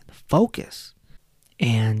moment. Focus.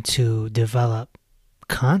 And to develop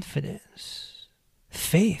confidence,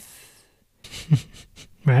 faith,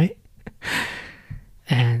 right?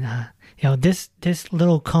 And this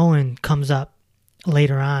little koan comes up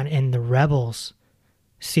later on in the Rebels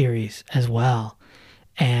series as well.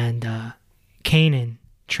 And Kanan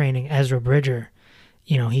training Ezra Bridger,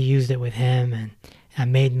 he used it with him, and I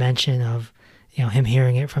made mention of him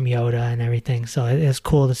hearing it from Yoda and everything. So it's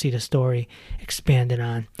cool to see the story expanded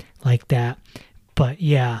on like that. But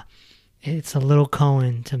yeah, it's a little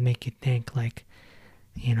Coen to make you think, like,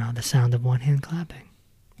 the sound of one hand clapping.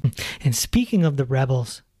 And speaking of the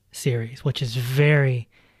Rebels series, which is very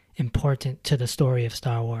important to the story of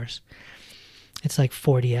Star Wars, it's like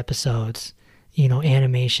 40 episodes,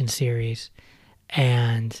 animation series.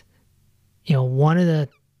 And, one of the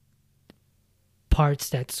parts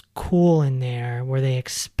that's cool in there where they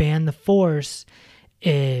expand the Force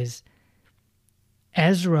is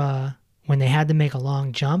Ezra, when they had to make a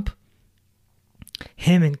long jump,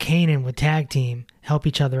 him and Kanan would tag team, help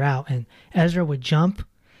each other out, and Ezra would jump,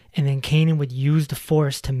 and then Kanan would use the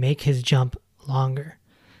Force to make his jump longer.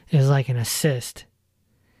 It was like an assist,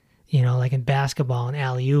 like in basketball, an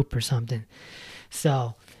alley-oop or something.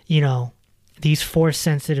 So, these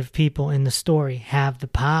Force-sensitive people in the story have the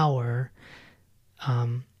power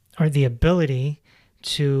or the ability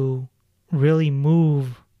to really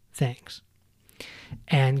move things.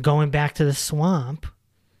 And going back to the swamp,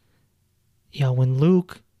 when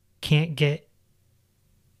Luke can't get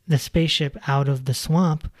the spaceship out of the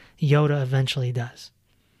swamp, Yoda eventually does.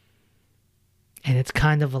 And it's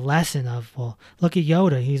kind of a lesson of, well, look at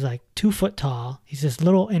Yoda. He's like 2 foot tall. He's this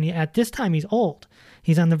little, and at this time he's old.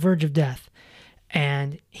 He's on the verge of death.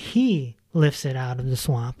 And he lifts it out of the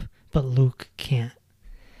swamp, but Luke can't.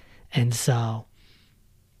 And so,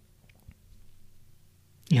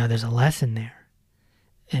 there's a lesson there.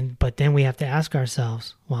 But then we have to ask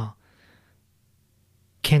ourselves, well,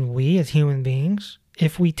 can we as human beings,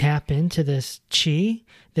 if we tap into this chi,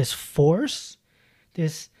 this force,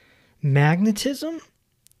 this magnetism,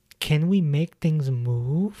 can we make things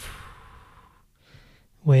move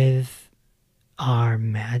with our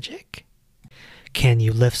magic? Can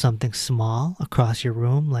you lift something small across your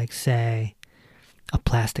room, like, say, a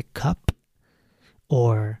plastic cup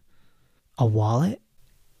or a wallet?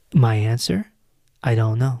 My answer, I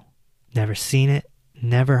don't know. Never seen it,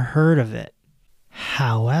 never heard of it.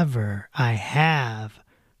 However, I have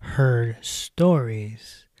heard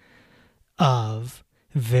stories of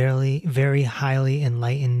very, very highly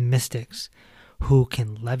enlightened mystics who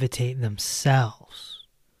can levitate themselves.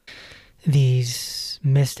 These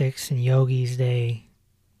mystics and yogis, they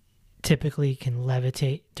typically can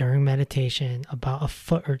levitate during meditation about a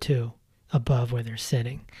foot or two above where they're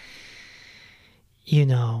sitting.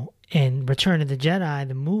 In Return of the Jedi,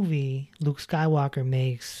 the movie, Luke Skywalker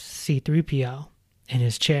makes C-3PO in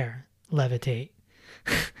his chair levitate.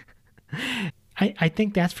 I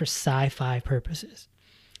think that's for sci-fi purposes.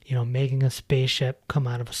 Making a spaceship come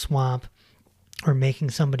out of a swamp, or making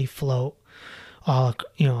somebody float all,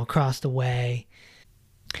 across the way.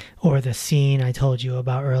 Or the scene I told you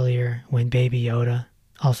about earlier when Baby Yoda,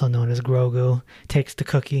 also known as Grogu, takes the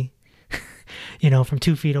cookie, from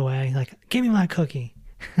 2 feet away, like, give me my cookie.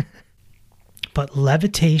 But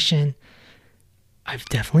levitation, I've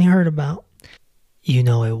definitely heard about. It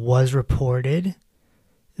was reported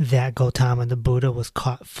that Gautama the Buddha was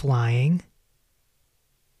caught flying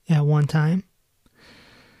at one time.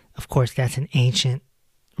 Of course, that's an ancient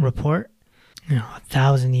report.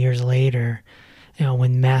 1,000 years later,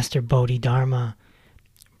 when Master Bodhidharma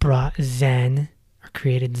brought Zen, or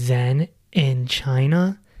created Zen in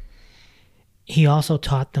China, he also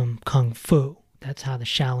taught them Kung Fu. That's how the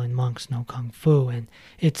Shaolin monks know Kung Fu. And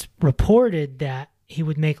it's reported that he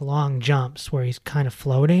would make long jumps where he's kind of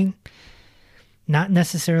floating. Not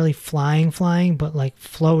necessarily flying, but like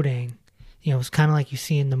floating. It's kind of like you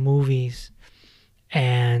see in the movies.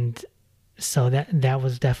 And so that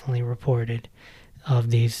was definitely reported of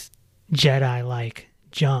these Jedi-like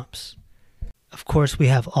jumps. Of course, we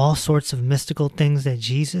have all sorts of mystical things that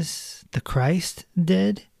Jesus, the Christ,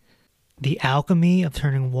 did. The alchemy of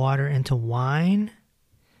turning water into wine,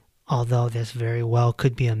 although this very well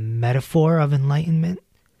could be a metaphor of enlightenment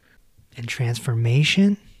and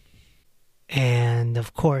transformation. And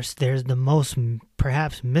of course, there's the most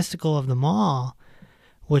perhaps mystical of them all,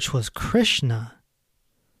 which was Krishna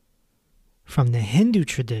from the Hindu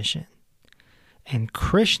tradition. And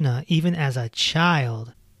Krishna, even as a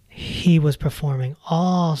child, he was performing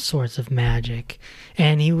all sorts of magic,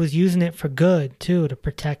 and he was using it for good too, to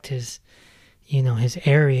protect his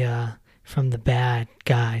area from the bad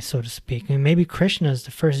guy, so to speak. Maybe Krishna is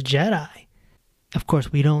the first Jedi. Of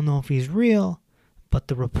course, we don't know if he's real, but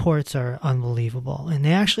the reports are unbelievable. And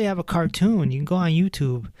they actually have a cartoon. You can go on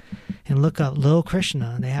YouTube and look up Little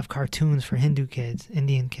Krishna. They have cartoons for Hindu kids,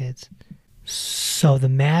 Indian kids. So the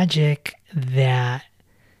magic that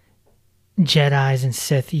Jedis and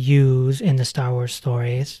Sith use in the Star Wars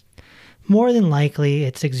stories. More than likely,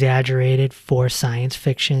 it's exaggerated for science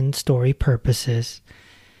fiction story purposes.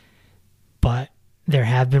 But there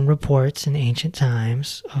have been reports in ancient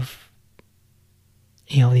times of,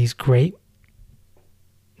 these great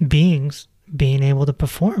beings being able to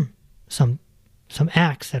perform some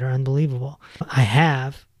acts that are unbelievable. I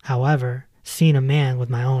have, however, seen a man with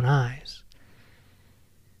my own eyes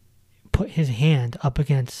put his hand up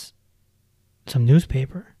against some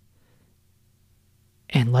newspaper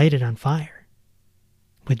and light it on fire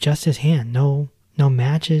with just his hand. No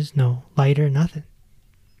matches, no lighter, nothing.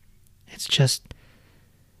 It's just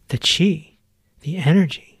the chi, the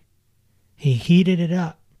energy. He heated it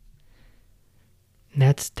up. And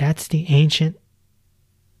that's the ancient,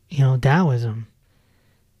 Taoism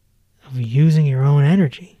of using your own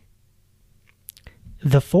energy.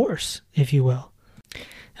 The Force, if you will.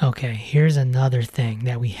 Okay, here's another thing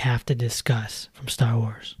that we have to discuss from Star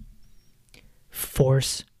Wars.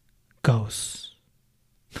 Force ghosts.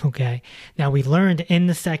 Okay? Now, we learned in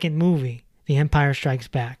the second movie, The Empire Strikes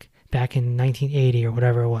Back in 1980 or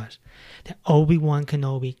whatever it was, that Obi-Wan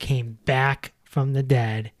Kenobi came back from the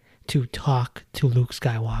dead to talk to Luke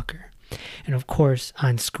Skywalker. And of course,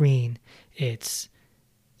 on screen, it's,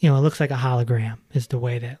 it looks like a hologram is the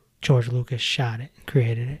way that George Lucas shot it and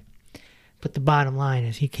created it. But the bottom line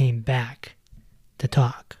is he came back to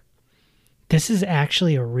talk. This is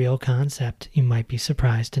actually a real concept you might be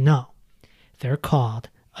surprised to know. They're called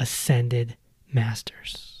Ascended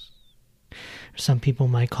Masters. Some people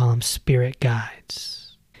might call them spirit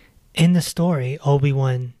guides. In the story,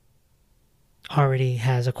 Obi-Wan already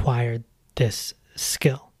has acquired this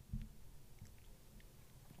skill.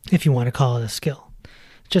 If you want to call it a skill.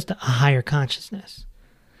 Just a higher consciousness.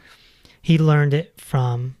 He learned it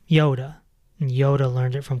from Yoda, and Yoda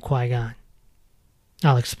learned it from Qui-Gon.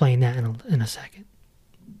 I'll explain that in a second.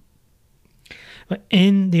 But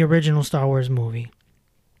in the original Star Wars movie,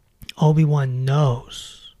 Obi-Wan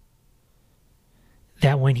knows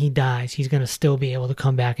that when he dies, he's going to still be able to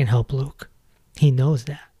come back and help Luke. He knows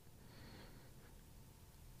that.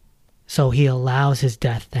 So he allows his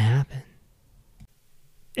death to happen.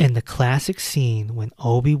 In the classic scene when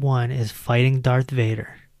Obi-Wan is fighting Darth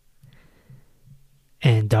Vader,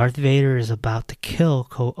 and Darth Vader is about to kill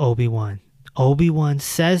Obi-Wan, Obi-Wan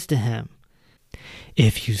says to him,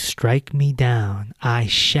 "If you strike me down, I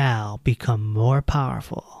shall become more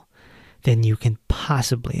powerful than you can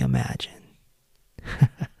possibly imagine."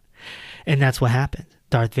 And that's what happened.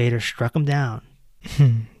 Darth Vader struck him down.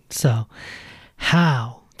 So,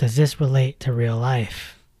 how does this relate to real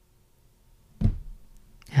life?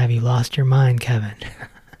 Have you lost your mind, Kevin?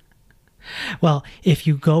 Well, if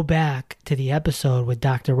you go back to the episode with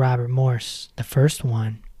Dr. Robert Morse, the first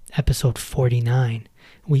one, episode 49,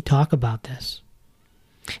 we talk about this.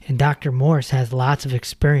 And Dr. Morse has lots of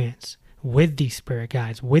experience with these spirit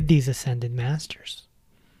guides, with these ascended masters.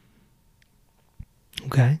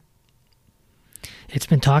 Okay? It's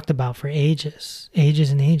been talked about for ages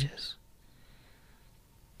and ages.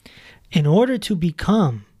 In order to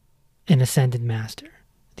become an ascended master,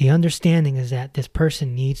 the understanding is that this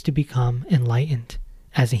person needs to become enlightened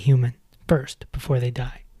as a human first before they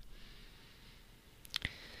die.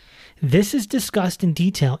 This is discussed in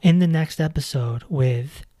detail in the next episode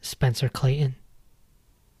with Spencer Clayton.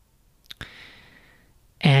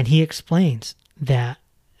 And he explains that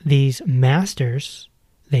these masters,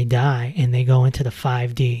 they die and they go into the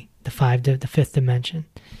 5D, the fifth dimension.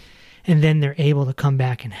 And then they're able to come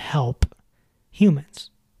back and help humans.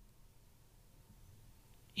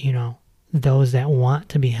 Those that want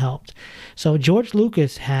to be helped. So George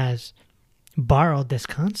Lucas has borrowed this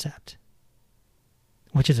concept,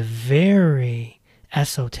 which is a very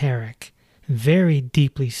esoteric, very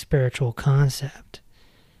deeply spiritual concept.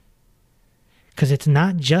 Because it's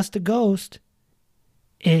not just a ghost,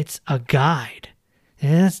 it's a guide.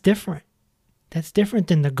 And that's different. That's different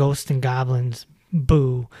than the ghosts and goblins,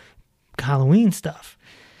 boo, Halloween stuff.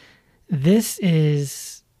 This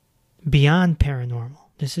is beyond paranormal.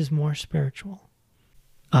 This is more spiritual.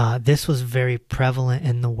 This was very prevalent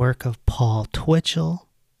in the work of Paul Twitchell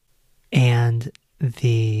and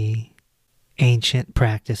the ancient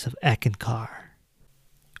practice of Ekankar.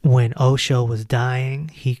 When Osho was dying,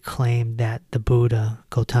 he claimed that the Buddha,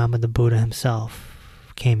 Gautama the Buddha himself,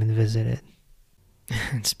 came and visited.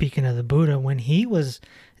 And speaking of the Buddha, when he was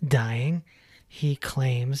dying, he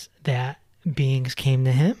claims that beings came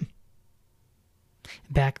to him.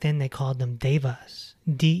 Back then they called them devas.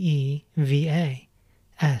 D-E-V-A-S.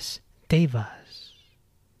 Devas.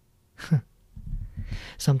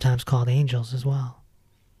 Sometimes called angels as well.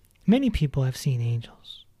 Many people have seen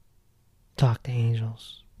angels. talk to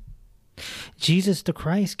angels. Jesus the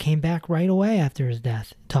Christ came back right away after his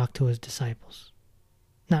death, talked to his disciples.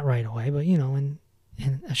 Not right away, but in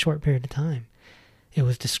a short period of time. It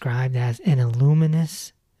was described as an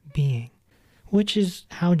illuminous being, which is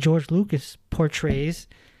how George Lucas portrays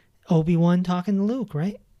Obi-Wan talking to Luke,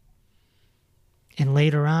 right? And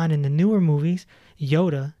later on in the newer movies,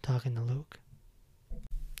 Yoda talking to Luke.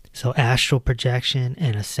 So astral projection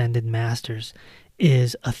and ascended masters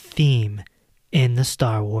is a theme in the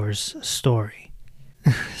Star Wars story.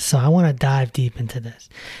 So I want to dive deep into this.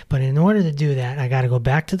 But in order to do that, I got to go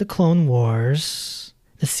back to the Clone Wars,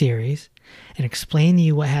 the series, and explain to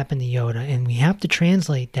you what happened to Yoda. And we have to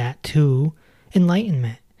translate that to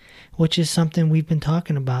enlightenment, which is something we've been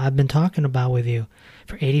talking about. I've been talking about with you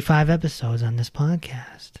for 85 episodes on this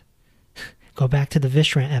podcast. Go back to the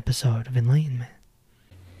Vishrant episode of enlightenment.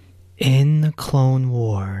 In the Clone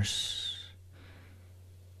Wars,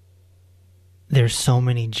 there's so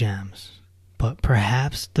many gems, but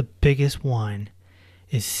perhaps the biggest one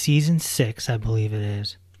is season 6, I believe it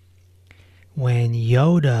is, when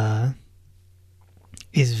Yoda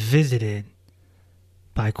is visited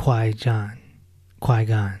by Qui-Gon,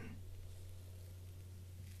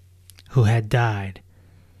 who had died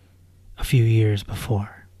a few years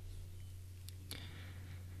before.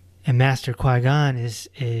 And Master Qui-Gon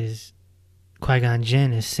Qui-Gon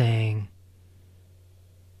Jinn is saying,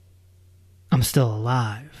 I'm still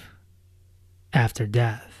alive after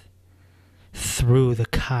death through the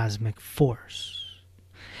cosmic force.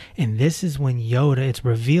 And this is when it's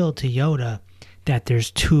revealed to Yoda that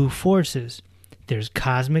there's two forces. There's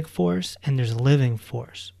cosmic force and there's living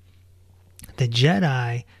force. The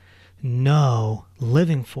Jedi know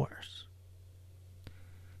living force,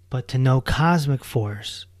 but to know cosmic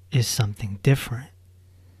force is something different.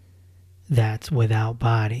 That's without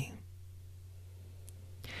body.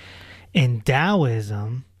 In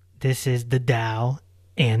Taoism, this is the Tao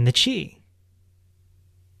and the Qi.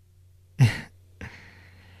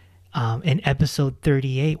 In episode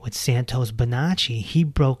 38 with Santos Bonacci, he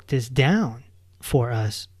broke this down for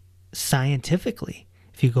us scientifically.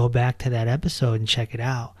 If you go back to that episode and check it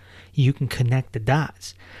out, you can connect the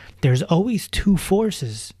dots. There's always two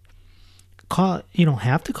forces. You don't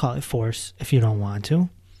have to call it force if you don't want to.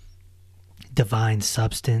 Divine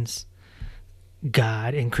substance,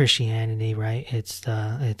 God in Christianity, right? It's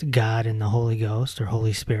God and the Holy Ghost or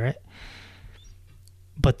Holy Spirit.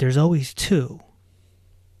 But there's always two.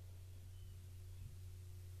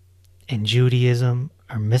 In Judaism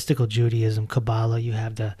or mystical Judaism, Kabbalah, you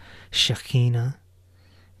have the Shekinah.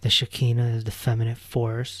 The Shekinah is the feminine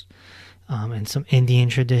force. In some Indian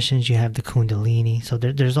traditions, you have the Kundalini. So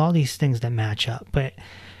there's all these things that match up. But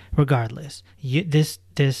regardless, this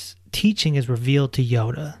teaching is revealed to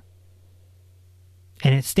Yoda.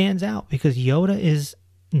 And it stands out because Yoda is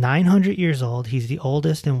 900 years old. He's the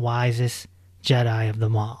oldest and wisest Jedi of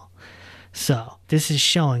them all. So this is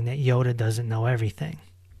showing that Yoda doesn't know everything.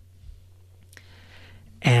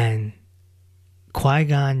 And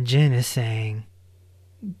Qui-Gon Jinn is saying,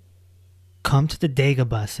 come to the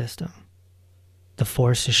Dagobah system. The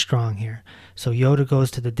Force is strong here. So Yoda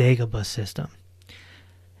goes to the Dagobah system.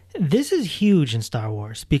 This is huge in Star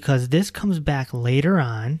Wars because this comes back later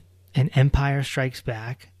on in Empire Strikes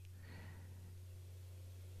Back,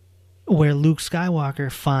 where Luke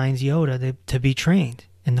Skywalker finds Yoda to be trained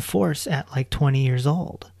in the Force at like 20 years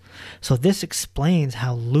old. So this explains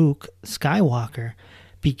how Luke Skywalker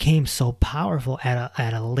became so powerful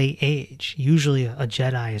at a late age. Usually a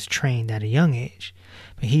Jedi is trained at a young age,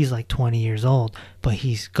 but he's like 20 years old. But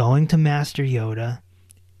he's going to Master Yoda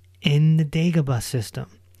in the Dagobah system,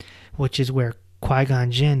 which is where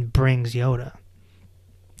Qui-Gon Jinn brings Yoda.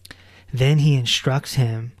 Then he instructs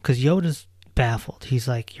him, because Yoda's baffled. He's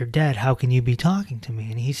like, you're dead. How can you be talking to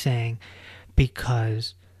me? And he's saying,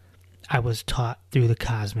 because I was taught through the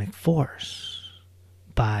cosmic force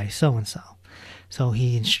by so-and-so. So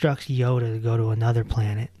he instructs Yoda to go to another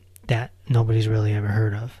planet that nobody's really ever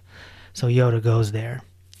heard of. So Yoda goes there,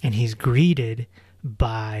 and he's greeted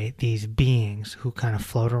by these beings who kind of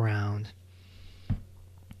float around.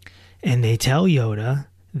 And they tell Yoda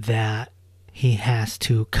that he has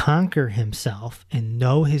to conquer himself and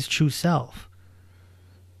know his true self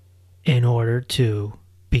in order to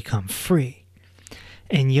become free.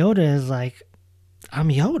 And Yoda is like, I'm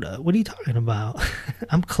Yoda. What are you talking about?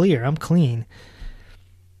 I'm clear. I'm clean.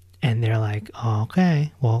 And they're like, oh,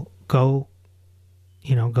 okay, well, go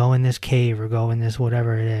in this cave or go in this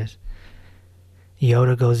whatever it is.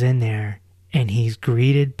 Yoda goes in there and he's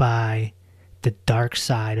greeted by the dark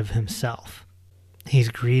side of himself. He's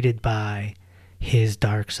greeted by his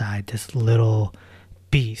dark side, this little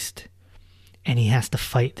beast and he has to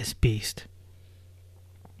fight this beast.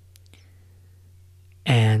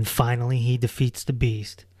 And finally he defeats the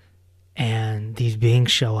beast, and these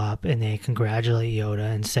beings show up and they congratulate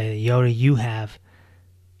Yoda and say, Yoda, you have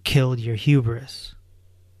killed your hubris.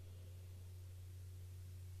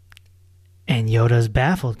 And Yoda's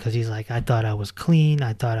baffled because he's like, I thought I was clean,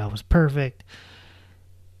 I thought I was perfect,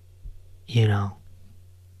 you know.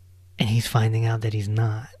 And he's finding out that he's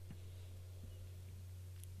not.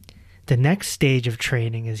 The next stage of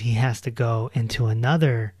training is he has to go into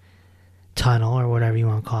another tunnel, or whatever you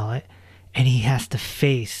want to call it, and he has to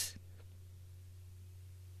face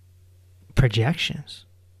projections.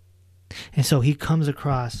 And so he comes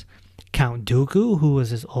across Count Dooku, who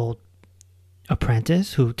was his old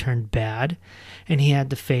apprentice who turned bad, and he had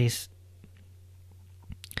to face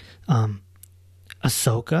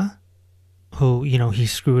Ahsoka, who, you know, he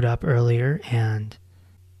screwed up earlier and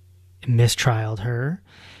mistrialed her,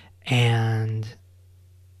 and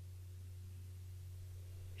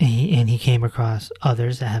he came across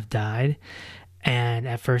others that have died, and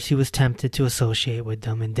at first he was tempted to associate with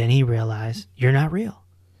them, and then he realized, you're not real.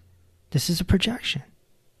 This is a projection.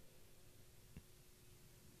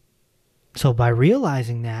 So by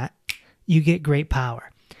realizing that, you get great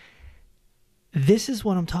power. This is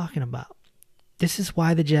what I'm talking about. This is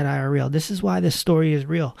why the Jedi are real. This is why this story is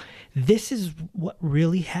real. This is what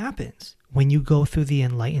really happens when you go through the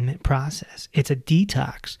enlightenment process. It's a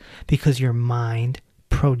detox because your mind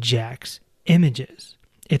projects images.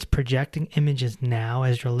 It's projecting images now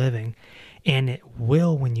as you're living, and it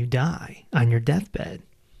will when you die on your deathbed.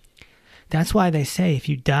 That's why they say if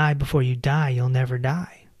you die before you die, you'll never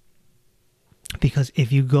die. Because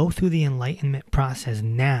if you go through the enlightenment process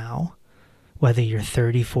now, whether you're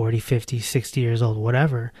 30, 40, 50, 60 years old,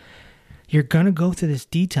 whatever, you're going to go through this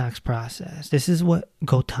detox process. This is what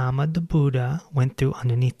Gautama the Buddha went through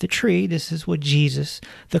underneath the tree. This is what Jesus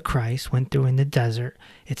the Christ went through in the desert.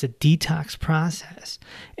 It's a detox process.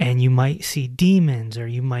 And you might see demons, or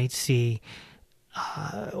you might see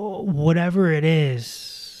whatever it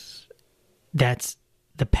is that's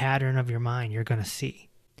the pattern of your mind you're going to see.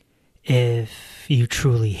 If you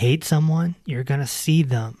truly hate someone, you're going to see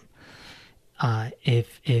them.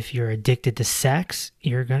 If you're addicted to sex,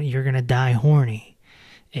 you're gonna die horny.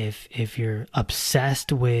 If you're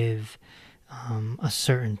obsessed with a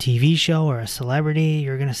certain TV show or a celebrity,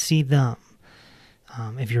 you're gonna see them.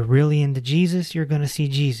 If you're really into Jesus, you're gonna see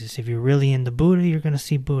Jesus. If you're really into Buddha, you're gonna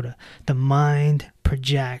see Buddha. The mind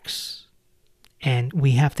projects, and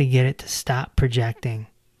we have to get it to stop projecting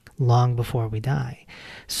long before we die.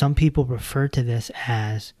 Some people refer to this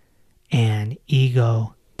as an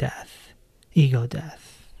ego death. Ego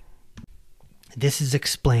death. This is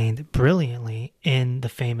explained brilliantly in the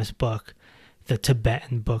famous book, The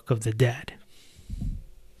Tibetan Book of the Dead.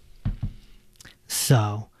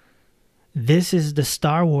 So, this is the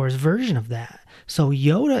Star Wars version of that. So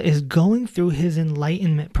Yoda is going through his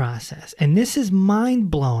enlightenment process. And this is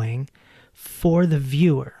mind-blowing for the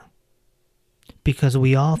viewer, because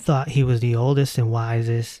we all thought he was the oldest and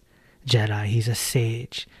wisest Jedi. He's a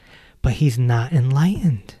sage. But he's not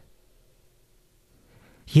enlightened.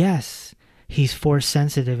 Yes, he's force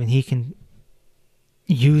sensitive and he can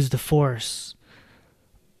use the force.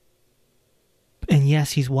 And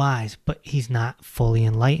yes, he's wise, but he's not fully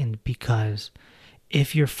enlightened, because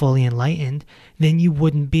if you're fully enlightened, then you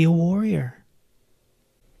wouldn't be a warrior.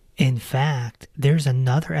 In fact, there's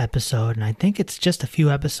another episode, and I think it's just a few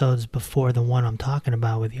episodes before the one I'm talking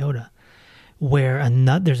about with Yoda, where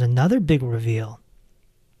there's another big reveal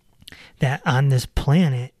that on this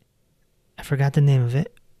planet, I forgot the name of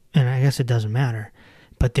it, and I guess it doesn't matter,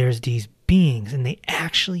 but there's these beings, and they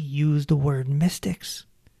actually use the word mystics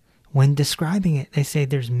when describing it. They say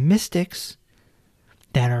there's mystics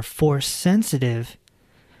that are force sensitive,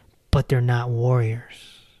 but they're not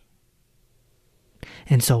warriors.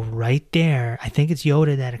 And so right there, I think it's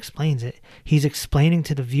Yoda that explains it. He's explaining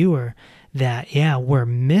to the viewer that, yeah, we're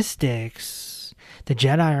mystics. The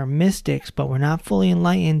Jedi are mystics, but we're not fully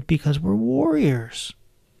enlightened because we're warriors.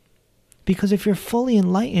 Because if you're fully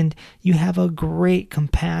enlightened, you have a great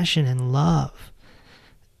compassion and love.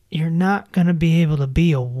 You're not going to be able to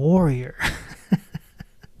be a warrior.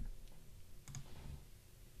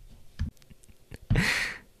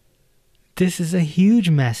 This is a huge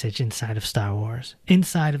message inside of Star Wars,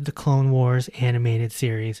 inside of the Clone Wars animated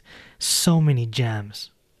series. So many gems.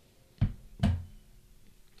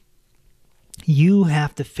 You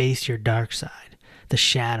have to face your dark side, the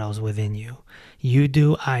shadows within you. You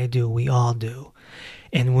do, I do, we all do.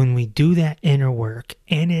 And when we do that inner work,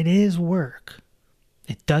 and it is work,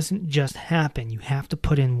 it doesn't just happen. You have to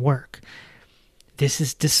put in work. This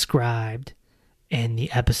is described in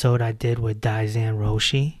the episode I did with Daizan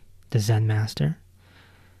Roshi, the Zen Master.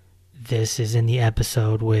 This is in the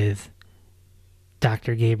episode with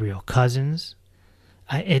Dr. Gabriel Cousins.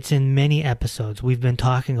 It's in many episodes. We've been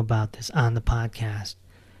talking about this on the podcast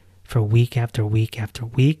for week after week after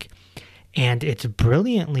week. And it's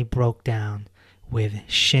brilliantly broke down with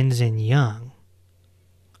Shinzen Young,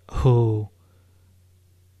 who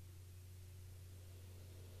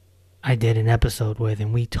I did an episode with,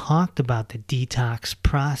 and we talked about the detox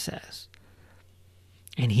process.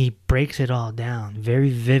 And he breaks it all down very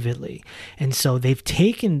vividly. And so they've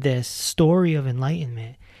taken this story of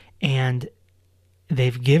enlightenment and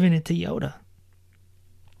they've given it to Yoda.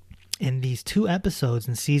 And these 2 episodes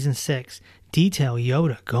in season 6 detail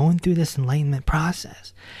Yoda going through this enlightenment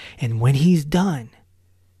process. And when he's done,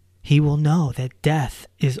 he will know that death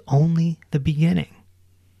is only the beginning.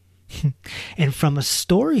 And from a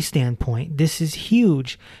story standpoint, this is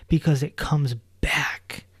huge because it comes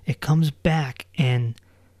back. It comes back in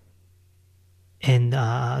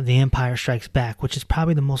The Empire Strikes Back, which is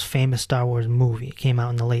probably the most famous Star Wars movie. It came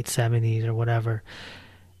out in the late 70s or whatever.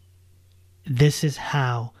 This is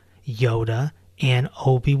how Yoda and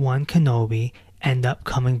Obi-Wan Kenobi end up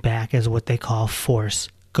coming back as what they call Force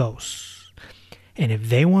ghosts. And if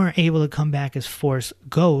they weren't able to come back as Force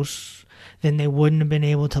ghosts, then they wouldn't have been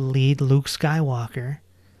able to lead Luke Skywalker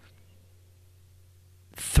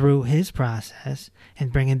through his process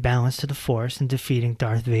and bringing balance to the Force and defeating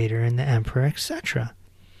Darth Vader and the Emperor, etc.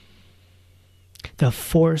 The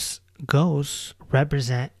Force ghosts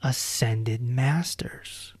represent ascended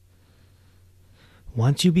masters.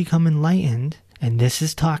 Once you become enlightened, and this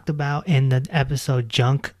is talked about in the episode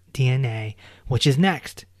Junk DNA, which is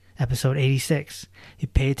next, episode 86. You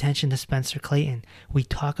pay attention to Spencer Clayton. We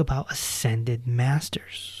talk about ascended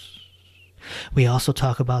masters. We also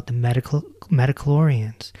talk about the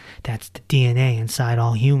metachlorians. That's the DNA inside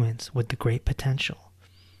all humans with the great potential.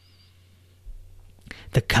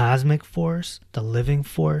 The cosmic force, the living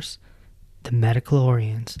force, the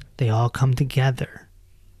metachlorians, they all come together.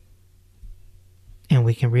 And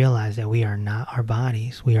we can realize that we are not our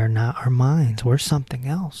bodies. We are not our minds. We're something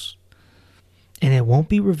else. And it won't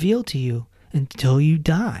be revealed to you until you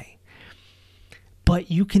die. But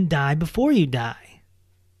you can die before you die.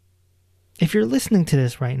 If you're listening to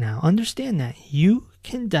this right now, understand that you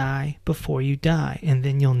can die before you die, and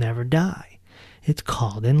then you'll never die. It's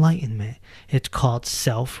called enlightenment. It's called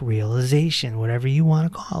self-realization, whatever you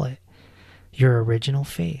want to call it. Your original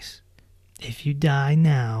face. If you die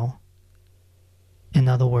now, in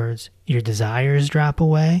other words, your desires drop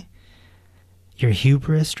away, your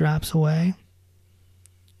hubris drops away,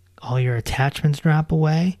 all your attachments drop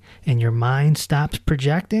away, and your mind stops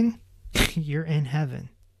projecting, you're in heaven.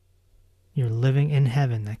 You're living in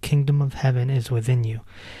heaven. The kingdom of heaven is within you.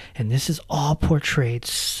 And this is all portrayed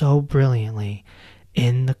so brilliantly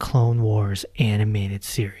in the Clone Wars animated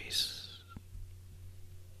series.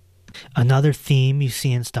 Another theme you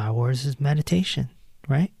see in Star Wars is meditation,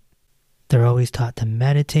 right? They're always taught to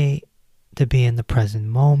meditate, to be in the present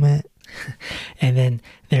moment. And then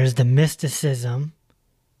there's the mysticism,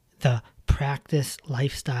 the practice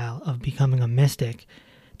lifestyle of becoming a mystic.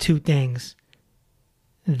 2 things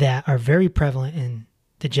that are very prevalent in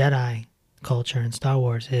the Jedi culture in Star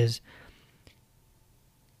Wars is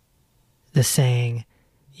the saying,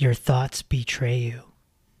 your thoughts betray you.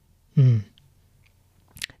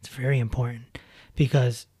 It's very important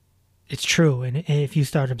because it's true. And if you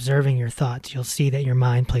start observing your thoughts, you'll see that your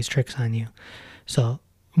mind plays tricks on you. So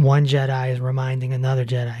one Jedi is reminding another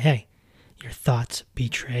Jedi, hey, your thoughts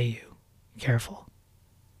betray you. Careful.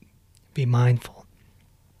 Be mindful.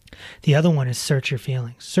 The other one is search your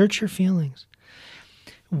feelings. Search your feelings.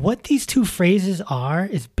 What these 2 phrases are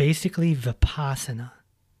is basically vipassana.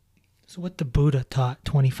 It's what the Buddha taught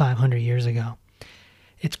 2,500 years ago.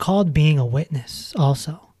 It's called being a witness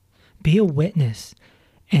also. Be a witness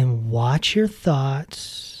and watch your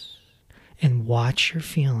thoughts and watch your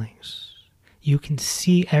feelings. You can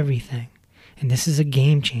see everything. And this is a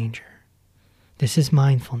game changer. This is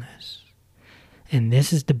mindfulness. And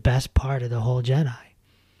this is the best part of the whole Jedi,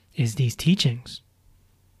 is these teachings.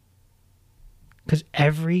 Because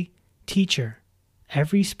every teacher,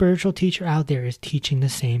 every spiritual teacher out there is teaching the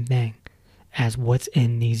same thing as what's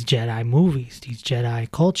in these Jedi movies, these Jedi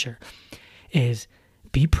culture, is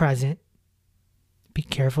be present, be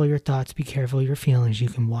careful of your thoughts, be careful of your feelings. You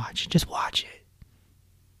can watch. Just watch it.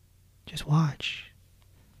 Just watch.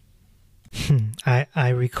 I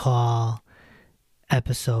recall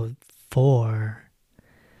episode 4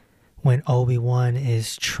 when Obi-Wan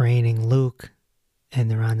is training Luke and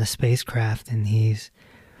they're on the spacecraft and he's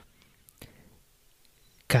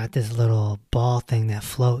got this little ball thing that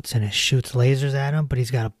floats and it shoots lasers at him, but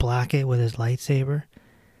he's got to block it with his lightsaber.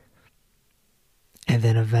 And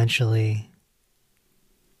then eventually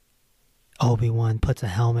Obi-Wan puts a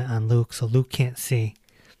helmet on Luke so Luke can't see.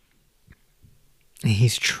 And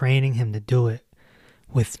he's training him to do it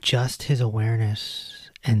with just his awareness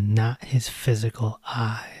and not his physical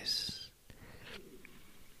eyes.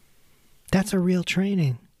 That's a real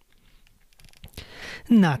training.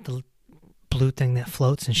 Not the blue thing that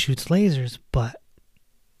floats and shoots lasers, but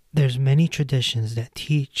there's many traditions that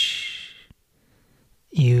teach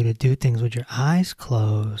you to do things with your eyes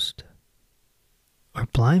closed or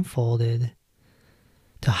blindfolded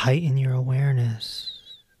to heighten your awareness.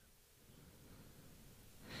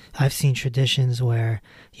 I've seen traditions where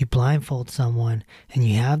you blindfold someone and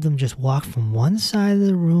you have them just walk from one side of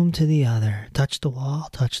the room to the other. Touch the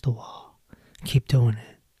wall. Keep doing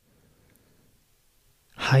it.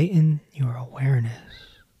 Heighten your awareness.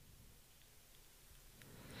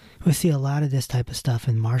 We see a lot of this type of stuff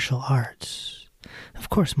in martial arts. Of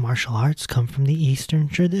course, martial arts come from the Eastern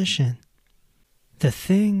tradition. The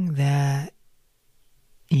thing that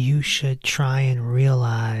you should try and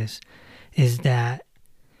realize is that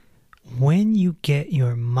when you get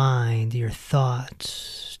your mind, your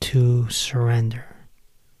thoughts to surrender,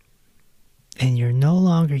 and you're no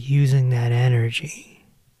longer using that energy,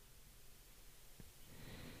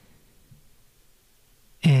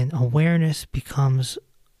 and awareness becomes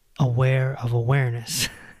aware of awareness,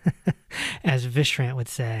 as Vishrant would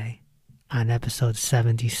say on episode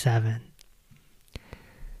 77,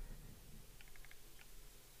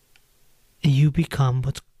 you become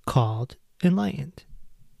what's called enlightened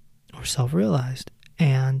or self-realized.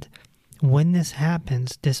 And when this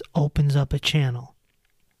happens, this opens up a channel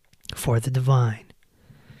for the divine,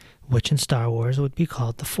 which in Star Wars would be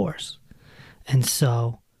called the Force. And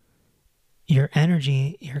so your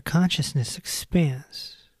energy, your consciousness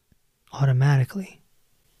expands automatically.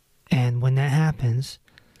 And when that happens,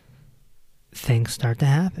 things start to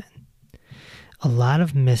happen. A lot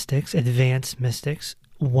of mystics, advanced mystics,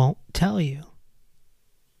 won't tell you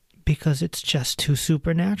because it's just too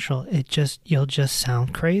supernatural. You'll just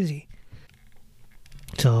sound crazy.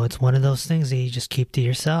 So it's one of those things that you just keep to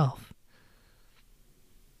yourself.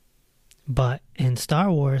 But in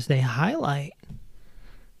Star Wars, they highlight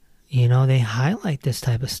this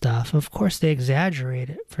type of stuff. Of course, they exaggerate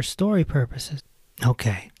it for story purposes.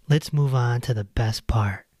 Okay, let's move on to the best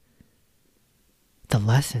part. The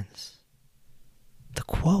lessons. The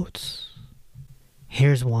quotes.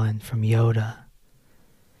 Here's one from Yoda.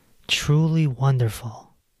 Truly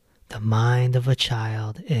wonderful, the mind of a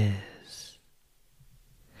child is.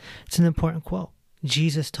 It's an important quote.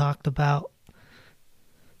 Jesus talked about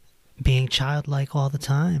being childlike all the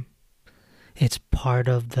time. It's part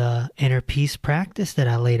of the inner peace practice that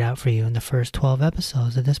I laid out for you in the first 12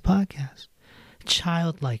 episodes of this podcast.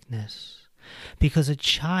 Childlikeness. Because a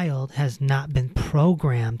child has not been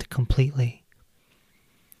programmed completely.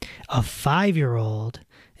 A 5-year-old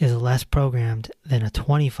is less programmed than a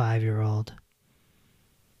 25-year-old.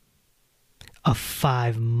 A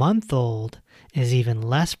 5-month-old is even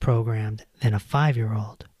less programmed than a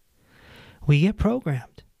 5-year-old. We get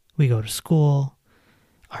programmed. We go to school.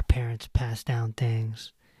 Our parents pass down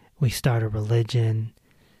things. We start a religion.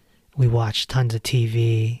 We watch tons of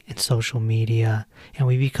TV and social media. And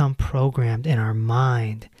we become programmed, and our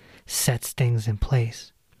mind sets things in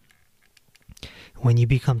place. When you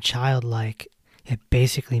become childlike, it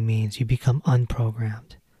basically means you become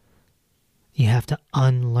unprogrammed. You have to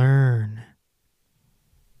unlearn.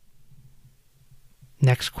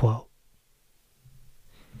 Next quote.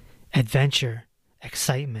 Adventure,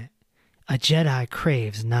 excitement. A Jedi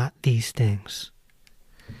craves not these things.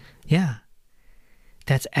 Yeah,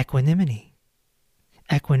 that's equanimity.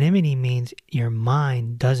 Equanimity means your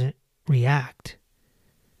mind doesn't react.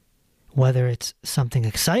 Whether it's something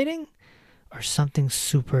exciting or something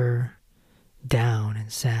super down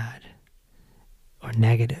and sad or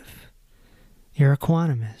negative. You're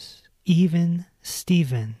equanimous. Even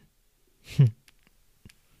Steven.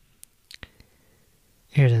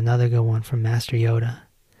 Here's another good one from Master Yoda.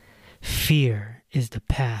 Fear is the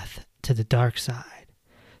path to the dark side.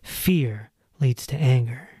 Fear leads to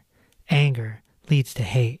anger. Anger leads to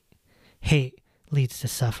hate. Hate leads to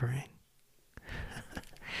suffering.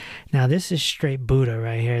 Now this is straight Buddha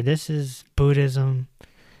right here. This is Buddhism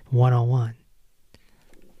 101.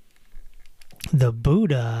 The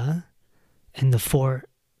Buddha and the Four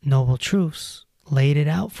Noble Truths laid it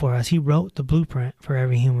out for us. He wrote the blueprint for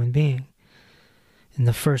every human being. And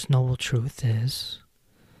the first noble truth is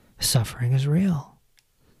suffering is real.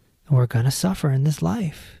 We're going to suffer in this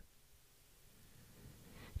life.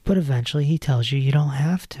 But eventually he tells you you don't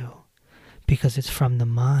have to, because it's from the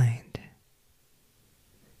mind.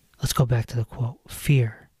 Let's go back to the quote.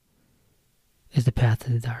 Fear is the path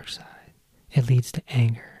to the dark side. It leads to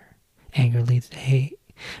anger. Anger leads to hate.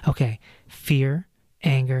 Okay, fear,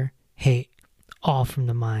 anger, hate, all from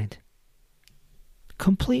the mind.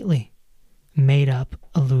 Completely made up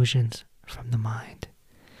illusions from the mind.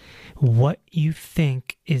 What you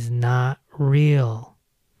think is not real.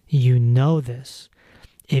 You know this.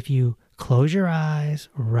 If you close your eyes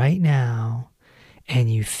right now and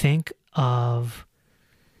you think of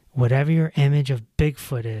whatever your image of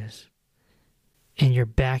Bigfoot is in your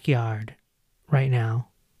backyard right now,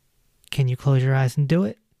 can you close your eyes and do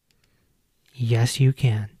it? Yes, you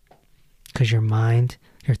can. Because your mind,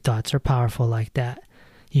 your thoughts are powerful like that.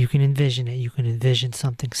 You can envision it. You can envision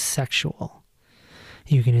something sexual.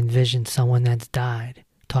 You can envision someone that's died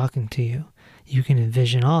talking to you. You can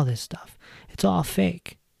envision all this stuff. It's all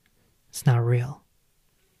fake. It's not real.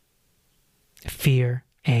 Fear,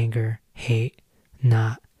 anger, hate,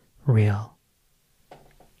 not real.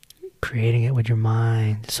 Creating it with your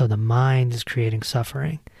mind. So the mind is creating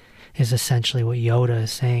suffering, is essentially what Yoda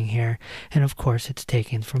is saying here. And of course, it's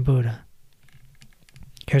taken from Buddha.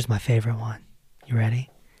 Here's my favorite one. You ready?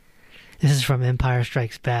 This is from Empire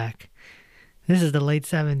Strikes Back. This is the late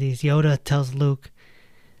 70s. Yoda tells Luke,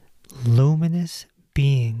 luminous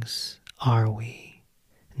beings are we,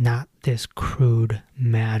 not this crude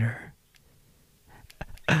matter.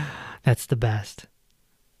 That's the best.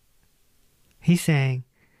 He's saying,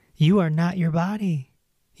 you are not your body.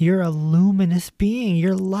 You're a luminous being.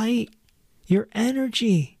 You're light. You're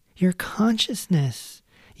energy. Your consciousness.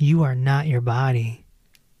 You are not your body.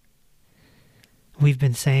 We've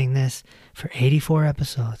been saying this for 84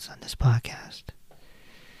 episodes on this podcast.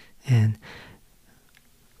 And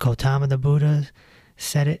Gautama the Buddha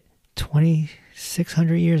said it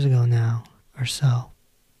 2,600 years ago now or so.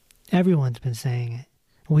 Everyone's been saying it.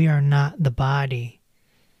 We are not the body.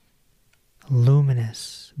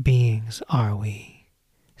 Luminous beings are we,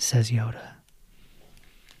 says Yoda.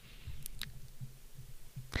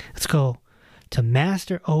 Let's go to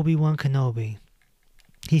Master Obi-Wan Kenobi.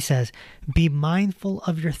 He says, be mindful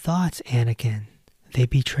of your thoughts, Anakin. They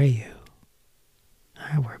betray you. All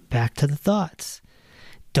right, we're back to the thoughts.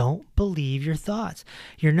 Don't believe your thoughts.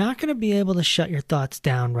 You're not going to be able to shut your thoughts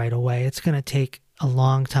down right away. It's going to take a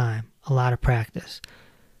long time, a lot of practice.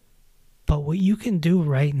 But what you can do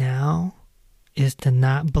right now is to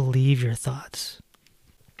not believe your thoughts.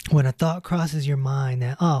 When a thought crosses your mind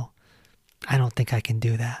that, oh, I don't think I can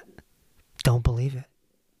do that, don't believe it.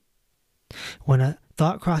 When a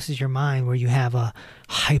thought crosses your mind where you have a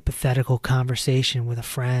hypothetical conversation with a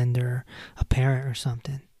friend or a parent or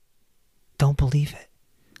something, don't believe it.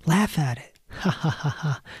 Laugh at it. Ha ha ha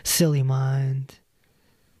ha. Silly mind.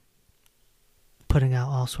 Putting out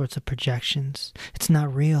all sorts of projections. It's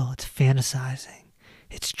not real. It's fantasizing.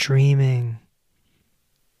 It's dreaming.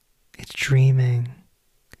 It's dreaming.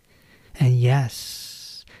 And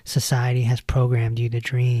yes, society has programmed you to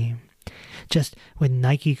dream. Just with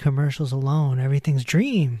Nike commercials alone, everything's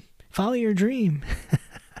dream. Follow your dream.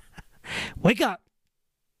 Wake up.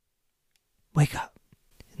 Wake up.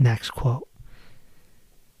 Next quote.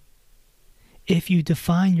 If you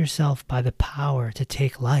define yourself by the power to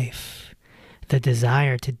take life, the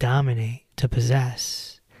desire to dominate, to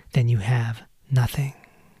possess, then you have nothing.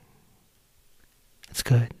 That's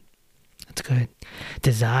good. That's good.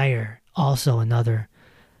 Desire, also another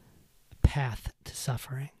path to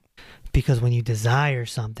suffering. Because when you desire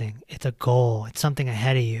something, it's a goal. It's something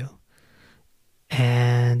ahead of you.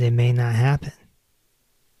 And it may not happen.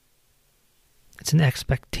 It's an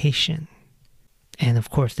expectation. And of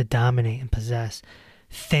course, to dominate and possess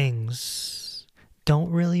things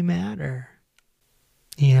don't really matter.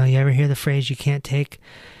 You know, you ever hear the phrase, you can't take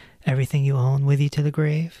everything you own with you to the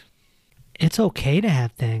grave? It's okay to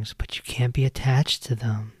have things, but you can't be attached to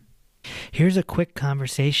them. Here's a quick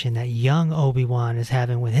conversation that young Obi-Wan is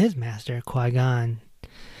having with his master, Qui-Gon.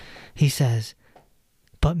 He says,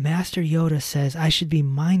 but Master Yoda says I should be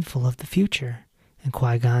mindful of the future. And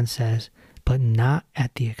Qui-Gon says, but not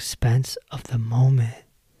at the expense of the moment.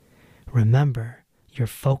 Remember, your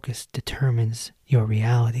focus determines your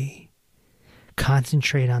reality.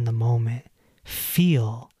 Concentrate on the moment.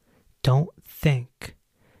 Feel. Don't think.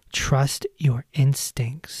 Trust your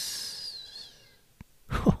instincts.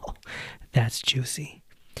 That's juicy.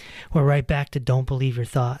 We're right back to don't believe your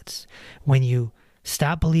thoughts. When you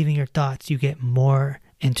stop believing your thoughts, you get more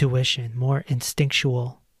intuition, more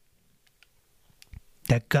instinctual.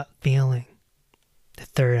 That gut feeling, the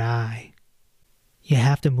third eye. You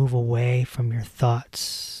have to move away from your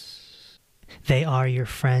thoughts. They are your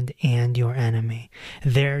friend and your enemy.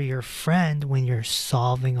 They're your friend when you're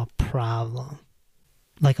solving a problem,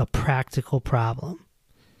 like a practical problem.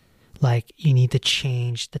 Like you need to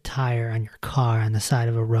change the tire on your car on the side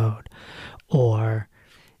of a road, or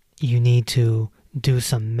you need to do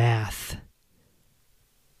some math,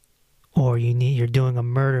 or you're doing a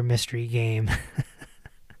murder mystery game.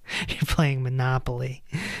 You're playing Monopoly.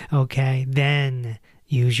 Okay? Then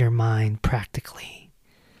use your mind practically.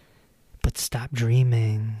 But stop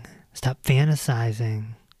dreaming. Stop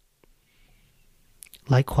fantasizing.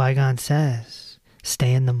 Like Qui-Gon says,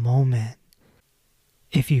 stay in the moment.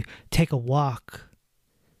 If you take a walk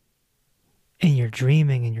and you're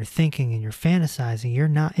dreaming and you're thinking and you're fantasizing, you're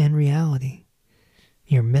not in reality.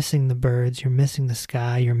 You're missing the birds, you're missing the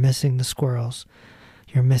sky, you're missing the squirrels,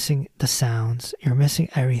 you're missing the sounds, you're missing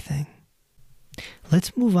everything.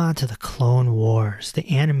 Let's move on to the Clone Wars, the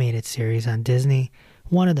animated series on Disney.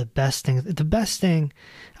 One of the best things, the best thing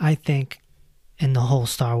I think in the whole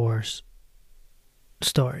Star Wars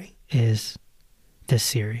story is this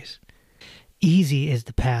series. Easy is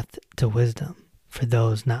the path to wisdom for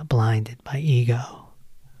those not blinded by ego.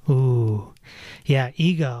 Ooh, yeah,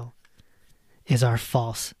 ego is our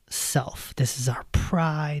false self. This is our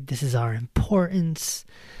pride. This is our importance,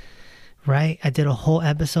 right? I did a whole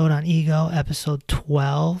episode on ego, episode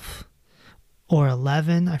 12 or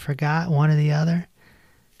 11. I forgot, one or the other.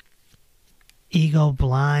 Ego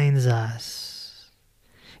blinds us.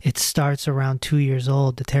 It starts around 2 years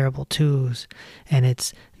old, the terrible twos, and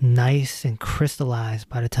it's nice and crystallized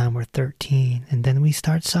by the time we're 13. And then we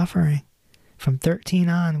start suffering. From 13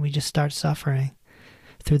 on, we just start suffering.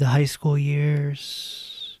 Through the high school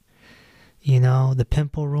years, the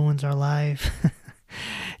pimple ruins our life.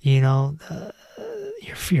 Your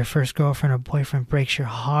first girlfriend or boyfriend breaks your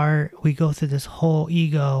heart. We go through this whole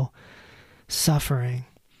ego suffering,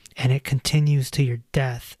 and it continues to your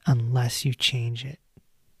death unless you change it.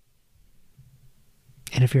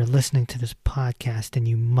 And if you're listening to this podcast, then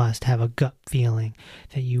you must have a gut feeling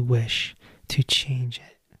that you wish to change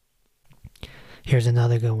it. Here's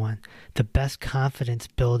another good one. The best confidence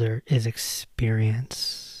builder is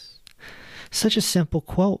experience. Such a simple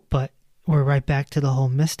quote, but we're right back to the whole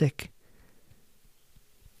mystic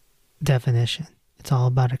definition. It's all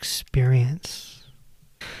about experience.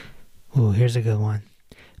 Ooh, here's a good one.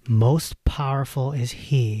 Most powerful is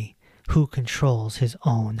he who controls his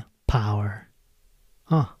own power.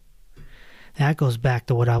 Oh, that goes back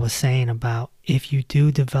to what I was saying about if you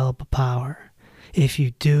do develop a power, if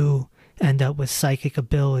you do end up with psychic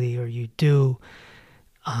ability, or you do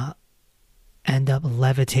end up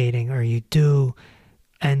levitating, or you do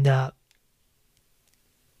end up,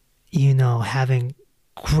 having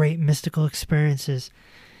great mystical experiences,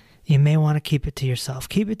 you may want to keep it to yourself.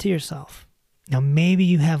 Keep it to yourself. Now, maybe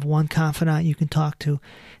you have one confidant you can talk to.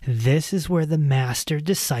 This is where the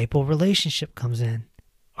master-disciple relationship comes in.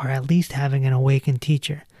 Or at least having an awakened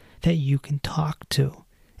teacher that you can talk to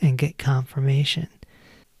and get confirmation.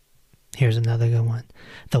 Here's another good one.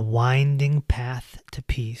 The winding path to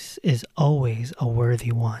peace is always a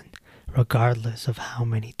worthy one, regardless of how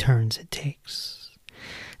many turns it takes.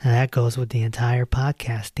 And that goes with the entire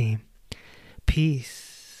podcast theme.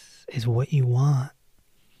 Peace is what you want.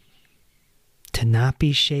 To not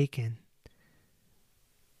be shaken,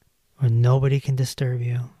 where nobody can disturb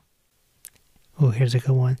you. Oh, here's a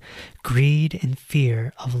good one. Greed and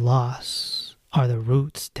fear of loss are the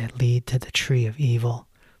roots that lead to the tree of evil.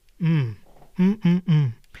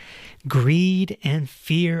 Greed and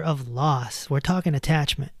fear of loss. We're talking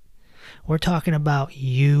attachment. We're talking about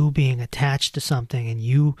you being attached to something and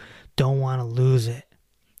you don't want to lose it.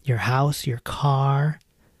 Your house, your car.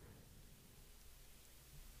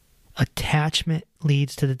 Attachment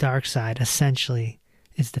leads to the dark side, essentially,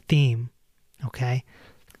 is the theme. Okay?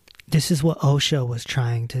 This is what Osho was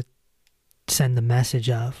trying to send the message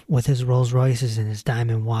of with his Rolls Royces and his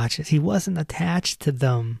diamond watches. He wasn't attached to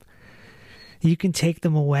them. You can take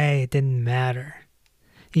them away. It didn't matter.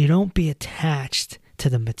 You don't be attached to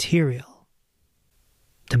the material.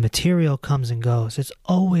 The material comes and goes. It's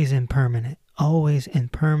always impermanent. Always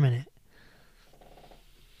impermanent.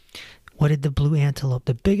 What did the blue antelope,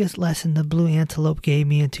 the biggest lesson the blue antelope gave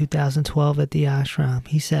me in 2012 at the ashram?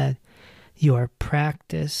 He said, your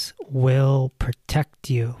practice will protect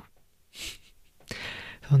you.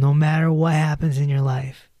 So no matter what happens in your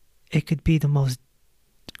life, it could be the most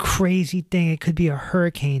crazy thing. It could be a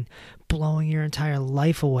hurricane blowing your entire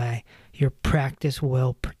life away. Your practice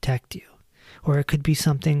will protect you. Or it could be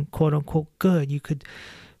something quote unquote good. You could,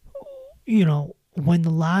 win the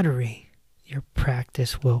lottery. Your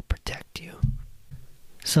practice will protect you.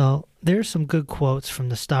 So there's some good quotes from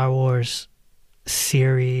the Star Wars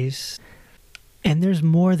series. And there's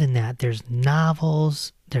more than that. There's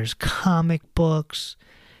novels, there's comic books.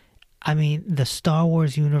 I mean, the Star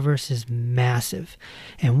Wars universe is massive.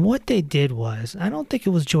 And what they did was, I don't think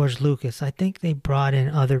it was George Lucas. I think they brought in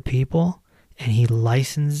other people and he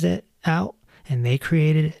licensed it out and they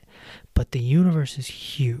created it. But the universe is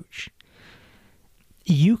huge.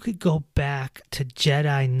 You could go back to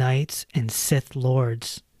Jedi Knights and Sith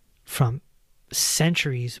Lords from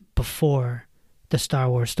centuries before the Star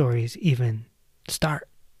Wars stories even start.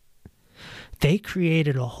 They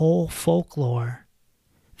created a whole folklore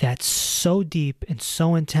that's so deep and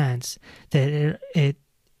so intense that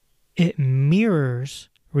it mirrors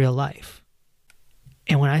real life.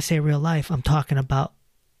 And when I say real life, I'm talking about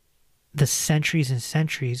the centuries and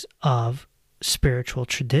centuries of spiritual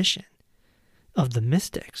tradition, of the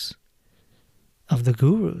mystics, of the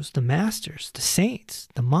gurus, the masters, the saints,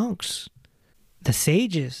 the monks, the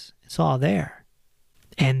sages. It's all there.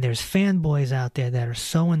 And there's fanboys out there that are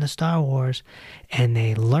so into Star Wars and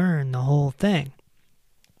they learn the whole thing.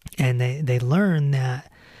 And they learn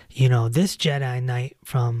that, you know, this Jedi Knight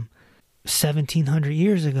from 1700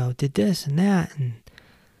 years ago did this and that. And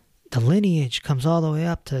the lineage comes all the way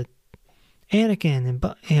up to Anakin. And,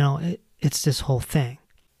 you know, it's this whole thing.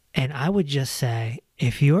 And I would just say,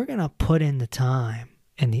 if you're going to put in the time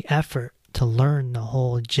and the effort to learn the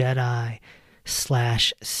whole Jedi/Sith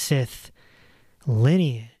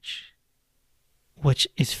lineage, which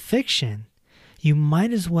is fiction, you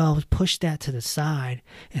might as well push that to the side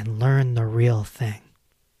and learn the real thing.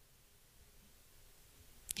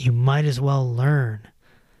 You might as well learn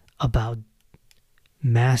about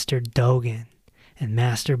Master Dogen and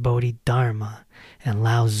Master Bodhidharma and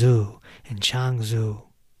Lao Tzu and Chang Tzu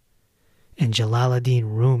and Jalaluddin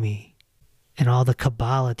Rumi and all the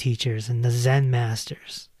Kabbalah teachers and the Zen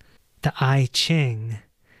masters, the I Ching,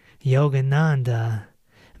 Yogananda,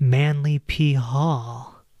 Manly P.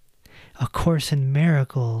 Hall, A Course in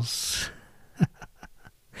Miracles,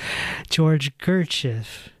 George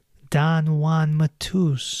Gurdjieff, Don Juan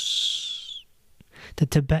Matus, the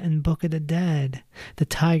Tibetan Book of the Dead, the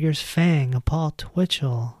Tiger's Fang of Paul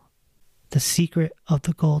Twitchell, The Secret of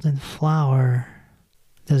the Golden Flower,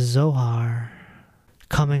 the Zohar,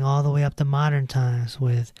 coming all the way up to modern times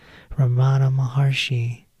with Ramana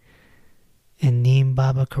Maharshi and Neem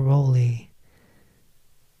Baba Karoli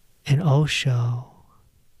and Osho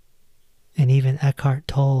and even Eckhart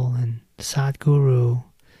Tolle and Sadhguru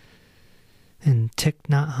and Thich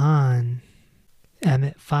Nhat Hanh,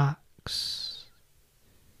 Emmett Fox,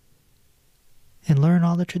 and learn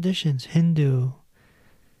all the traditions: Hindu,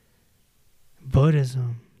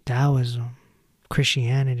 Buddhism, Taoism,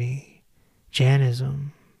 Christianity,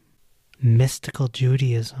 Jainism, mystical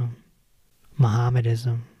Judaism,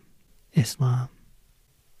 Mohammedanism, Islam.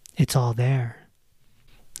 It's all there.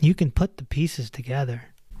 You can put the pieces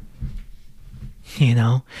together, you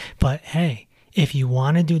know. But hey, if you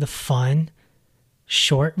want to do the fun,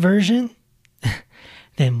 short version,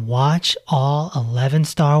 then watch all 11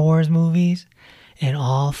 Star Wars movies and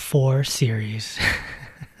all 4 series.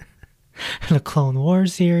 The Clone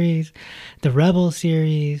Wars series, the Rebel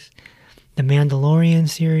series, the Mandalorian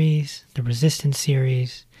series, the Resistance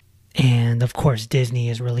series, and of course Disney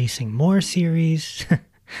is releasing more series.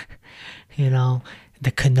 You know,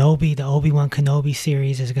 the Obi-Wan Kenobi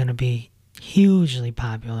series is going to be hugely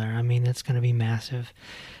popular. I mean, it's going to be massive.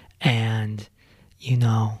 And, you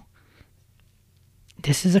know,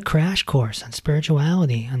 this is a crash course on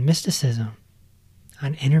spirituality, on mysticism,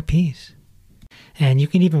 on inner peace. And you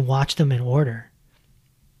can even watch them in order,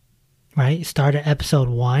 right? Start at episode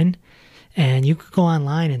 1, and you could go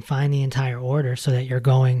online and find the entire order so that you're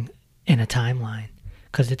going in a timeline,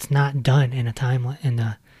 because it's not done in a timeline, in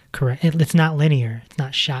the correct. It's not linear. It's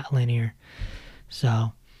not shot linear.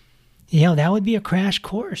 So, you know, that would be a crash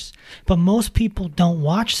course. But most people don't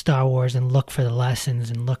watch Star Wars and look for the lessons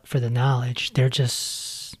and look for the knowledge. They're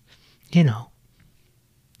just, you know,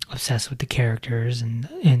 obsessed with the characters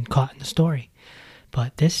and caught in the story.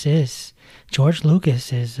 But this is, George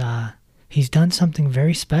Lucas is, he's done something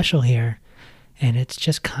very special here, and it's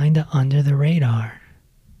just kind of under the radar.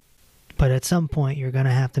 But at some point, you're going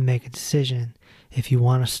to have to make a decision if you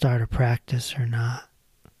want to start a practice or not.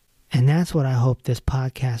 And that's what I hope this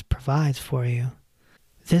podcast provides for you.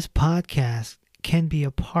 This podcast can be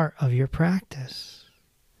a part of your practice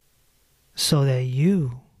so that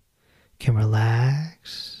you can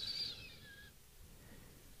relax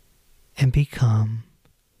and become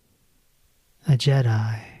a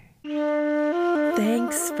Jedi.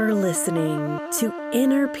 Thanks for listening to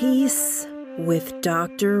Inner Peace with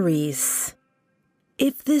Dr. Reese.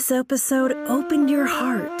 If this episode opened your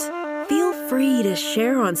heart, feel free to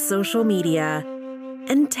share on social media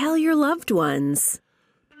and tell your loved ones.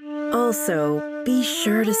 Also, be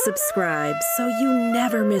sure to subscribe so you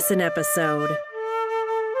never miss an episode.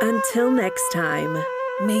 Until next time,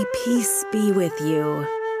 may peace be with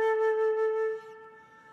you.